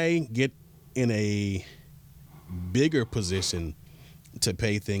I get in a bigger position to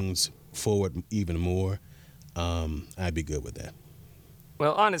pay things forward even more, I'd be good with that.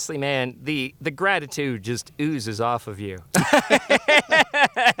 Well, honestly, man, the gratitude just oozes off of you.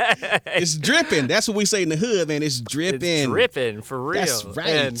 It's dripping. That's what we say in the hood, man. It's dripping. It's dripping, for real. That's right.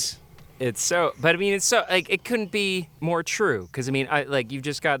 And it's so, but I mean, it's so, like, it couldn't be more true. Because, I mean, you've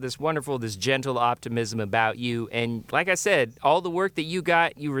just got this wonderful, this gentle optimism about you. And like I said, all the work that you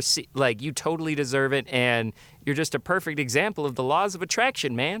got, you totally deserve it. And you're just a perfect example of the laws of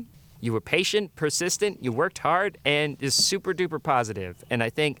attraction, man. You were patient, persistent, you worked hard, and just super duper positive. And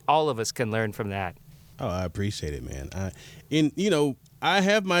I think all of us can learn from that. Oh, I appreciate it, man. I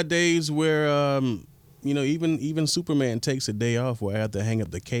have my days where, even Superman takes a day off where I have to hang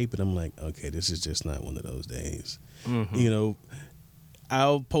up the cape, and I'm like, okay, this is just not one of those days. Mm-hmm. You know,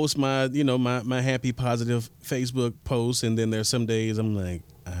 I'll post my happy, positive Facebook post, and then there's some days I'm like,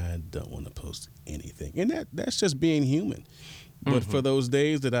 I don't want to post anything. And that's just being human. But for those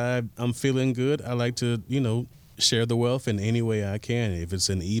days that I'm feeling good, I like to, share the wealth in any way I can. If it's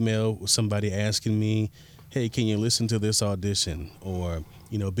an email with somebody asking me, hey, can you listen to this audition? Or,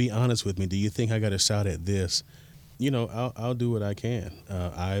 be honest with me. Do you think I got a shot at this? I'll do what I can.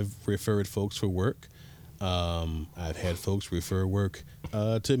 I've referred folks for work. I've had folks refer work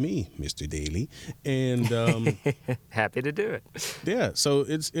to me, Mr. Daly. And happy to do it. Yeah. So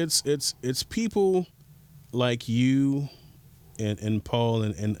it's people like you and Paul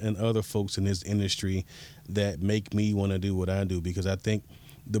and other folks in this industry that make me want to do what I do, because I think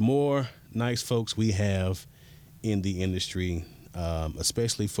the more nice folks we have in the industry,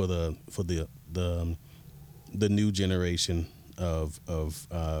 especially for the new generation of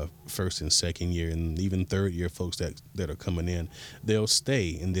first and second year and even third year folks that are coming in, they'll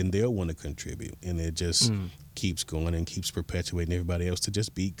stay and then they'll want to contribute, and it just keeps going and keeps perpetuating everybody else to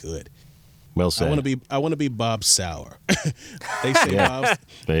just be good. Well said. I want to be Bob Sauer. They say Bob's,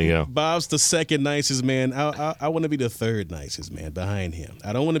 there you go. Bob's the second nicest man. I want to be the third nicest man behind him.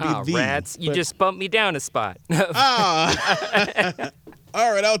 I don't want to be the rats. You just bumped me down a spot. All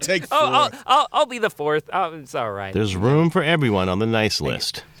right, I'll take fourth. I'll be the fourth. It's all right. There's room for everyone on the nice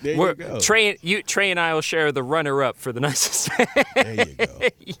list. There you go. Trey and I will share the runner-up for the nicest. There you go.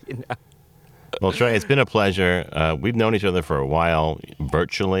 Well, Tre, it's been a pleasure. We've known each other for a while,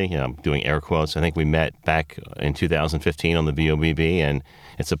 virtually, doing air quotes. I think we met back in 2015 on the VOBB, and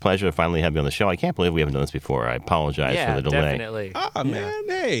it's a pleasure to finally have you on the show. I can't believe we haven't done this before. I apologize for the delay. Yeah, definitely. Oh, man,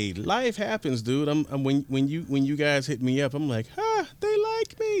 hey, life happens, dude. When you guys hit me up, I'm like, they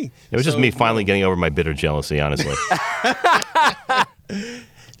like me. It was just me finally getting over my bitter jealousy, honestly.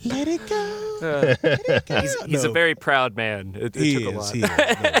 Let it go. Let it go. He's a very proud man. It took a lot. He is.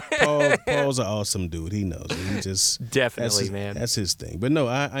 No, Paul's an awesome dude. He knows it. He just definitely, man. That's his thing. But no,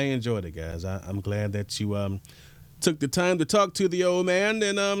 I enjoyed it, guys. I'm glad that you took the time to talk to the old man,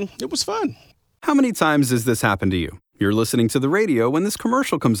 and it was fun. How many times has this happened to you? You're listening to the radio when this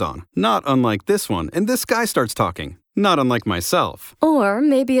commercial comes on, not unlike this one, and this guy starts talking, not unlike myself. Or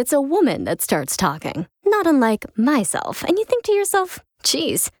maybe it's a woman that starts talking, not unlike myself, and you think to yourself,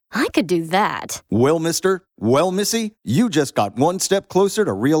 geez, I could do that. Well, mister, well, missy, you just got one step closer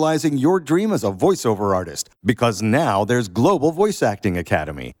to realizing your dream as a voiceover artist, because now there's Global Voice Acting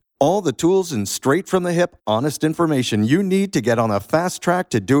Academy. All the tools and straight-from-the-hip, honest information you need to get on a fast track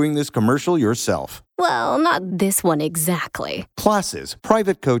to doing this commercial yourself. Well, not this one exactly. Classes,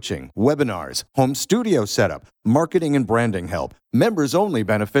 private coaching, webinars, home studio setup, marketing and branding help, members-only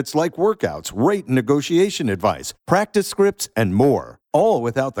benefits like workouts, rate and negotiation advice, practice scripts, and more. All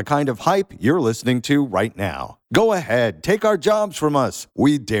without the kind of hype you're listening to right now. Go ahead, take our jobs from us.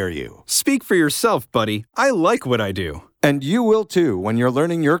 We dare you. Speak for yourself, buddy. I like what I do. And you will too when you're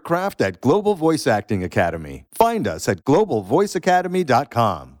learning your craft at Global Voice Acting Academy. Find us at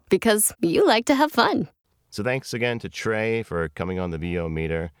globalvoiceacademy.com. because you like to have fun. So thanks again to Tre for coming on the VO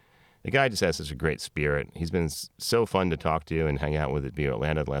Meter. The guy just has such a great spirit. He's been so fun to talk to and hang out with at VO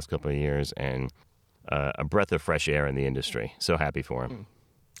Atlanta the last couple of years, and a breath of fresh air in the industry. So happy for him.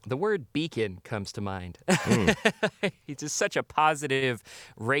 The word beacon comes to mind. He's just such a positive,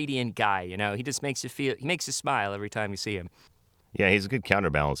 radiant guy. He just makes you smile every time you see him. Yeah, he's a good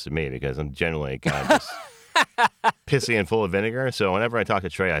counterbalance to me because I'm generally kind of just pissy and full of vinegar. So whenever I talk to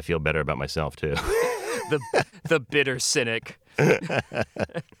Tre, I feel better about myself too. The bitter cynic.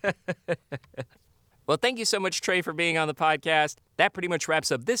 Well, thank you so much, Tre, for being on the podcast. That pretty much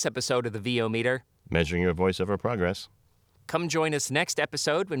wraps up this episode of the VO Meter. Measuring your voiceover progress. Come join us next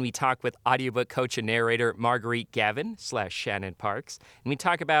episode when we talk with audiobook coach and narrator Marguerite Gavin / Shannon Parks. And we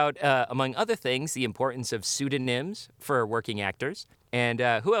talk about, among other things, the importance of pseudonyms for working actors. And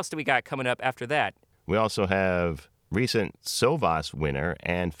who else do we got coming up after that? We also have recent SOVAS winner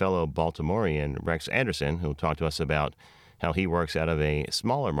and fellow Baltimorean Rex Anderson, who'll talk to us about how he works out of a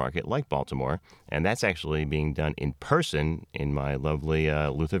smaller market like Baltimore. And that's actually being done in person in my lovely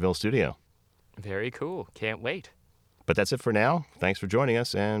Lutherville studio. Very cool. Can't wait. But that's it for now. Thanks for joining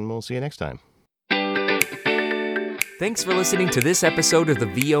us, and we'll see you next time. Thanks for listening to this episode of the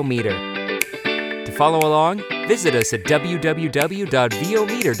VO Meter. To follow along, visit us at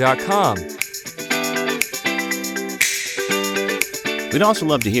www.vometer.com. We'd also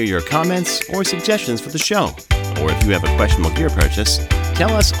love to hear your comments or suggestions for the show. Or if you have a questionable gear purchase,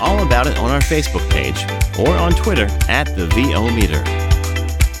 tell us all about it on our Facebook page or on Twitter @the VO Meter.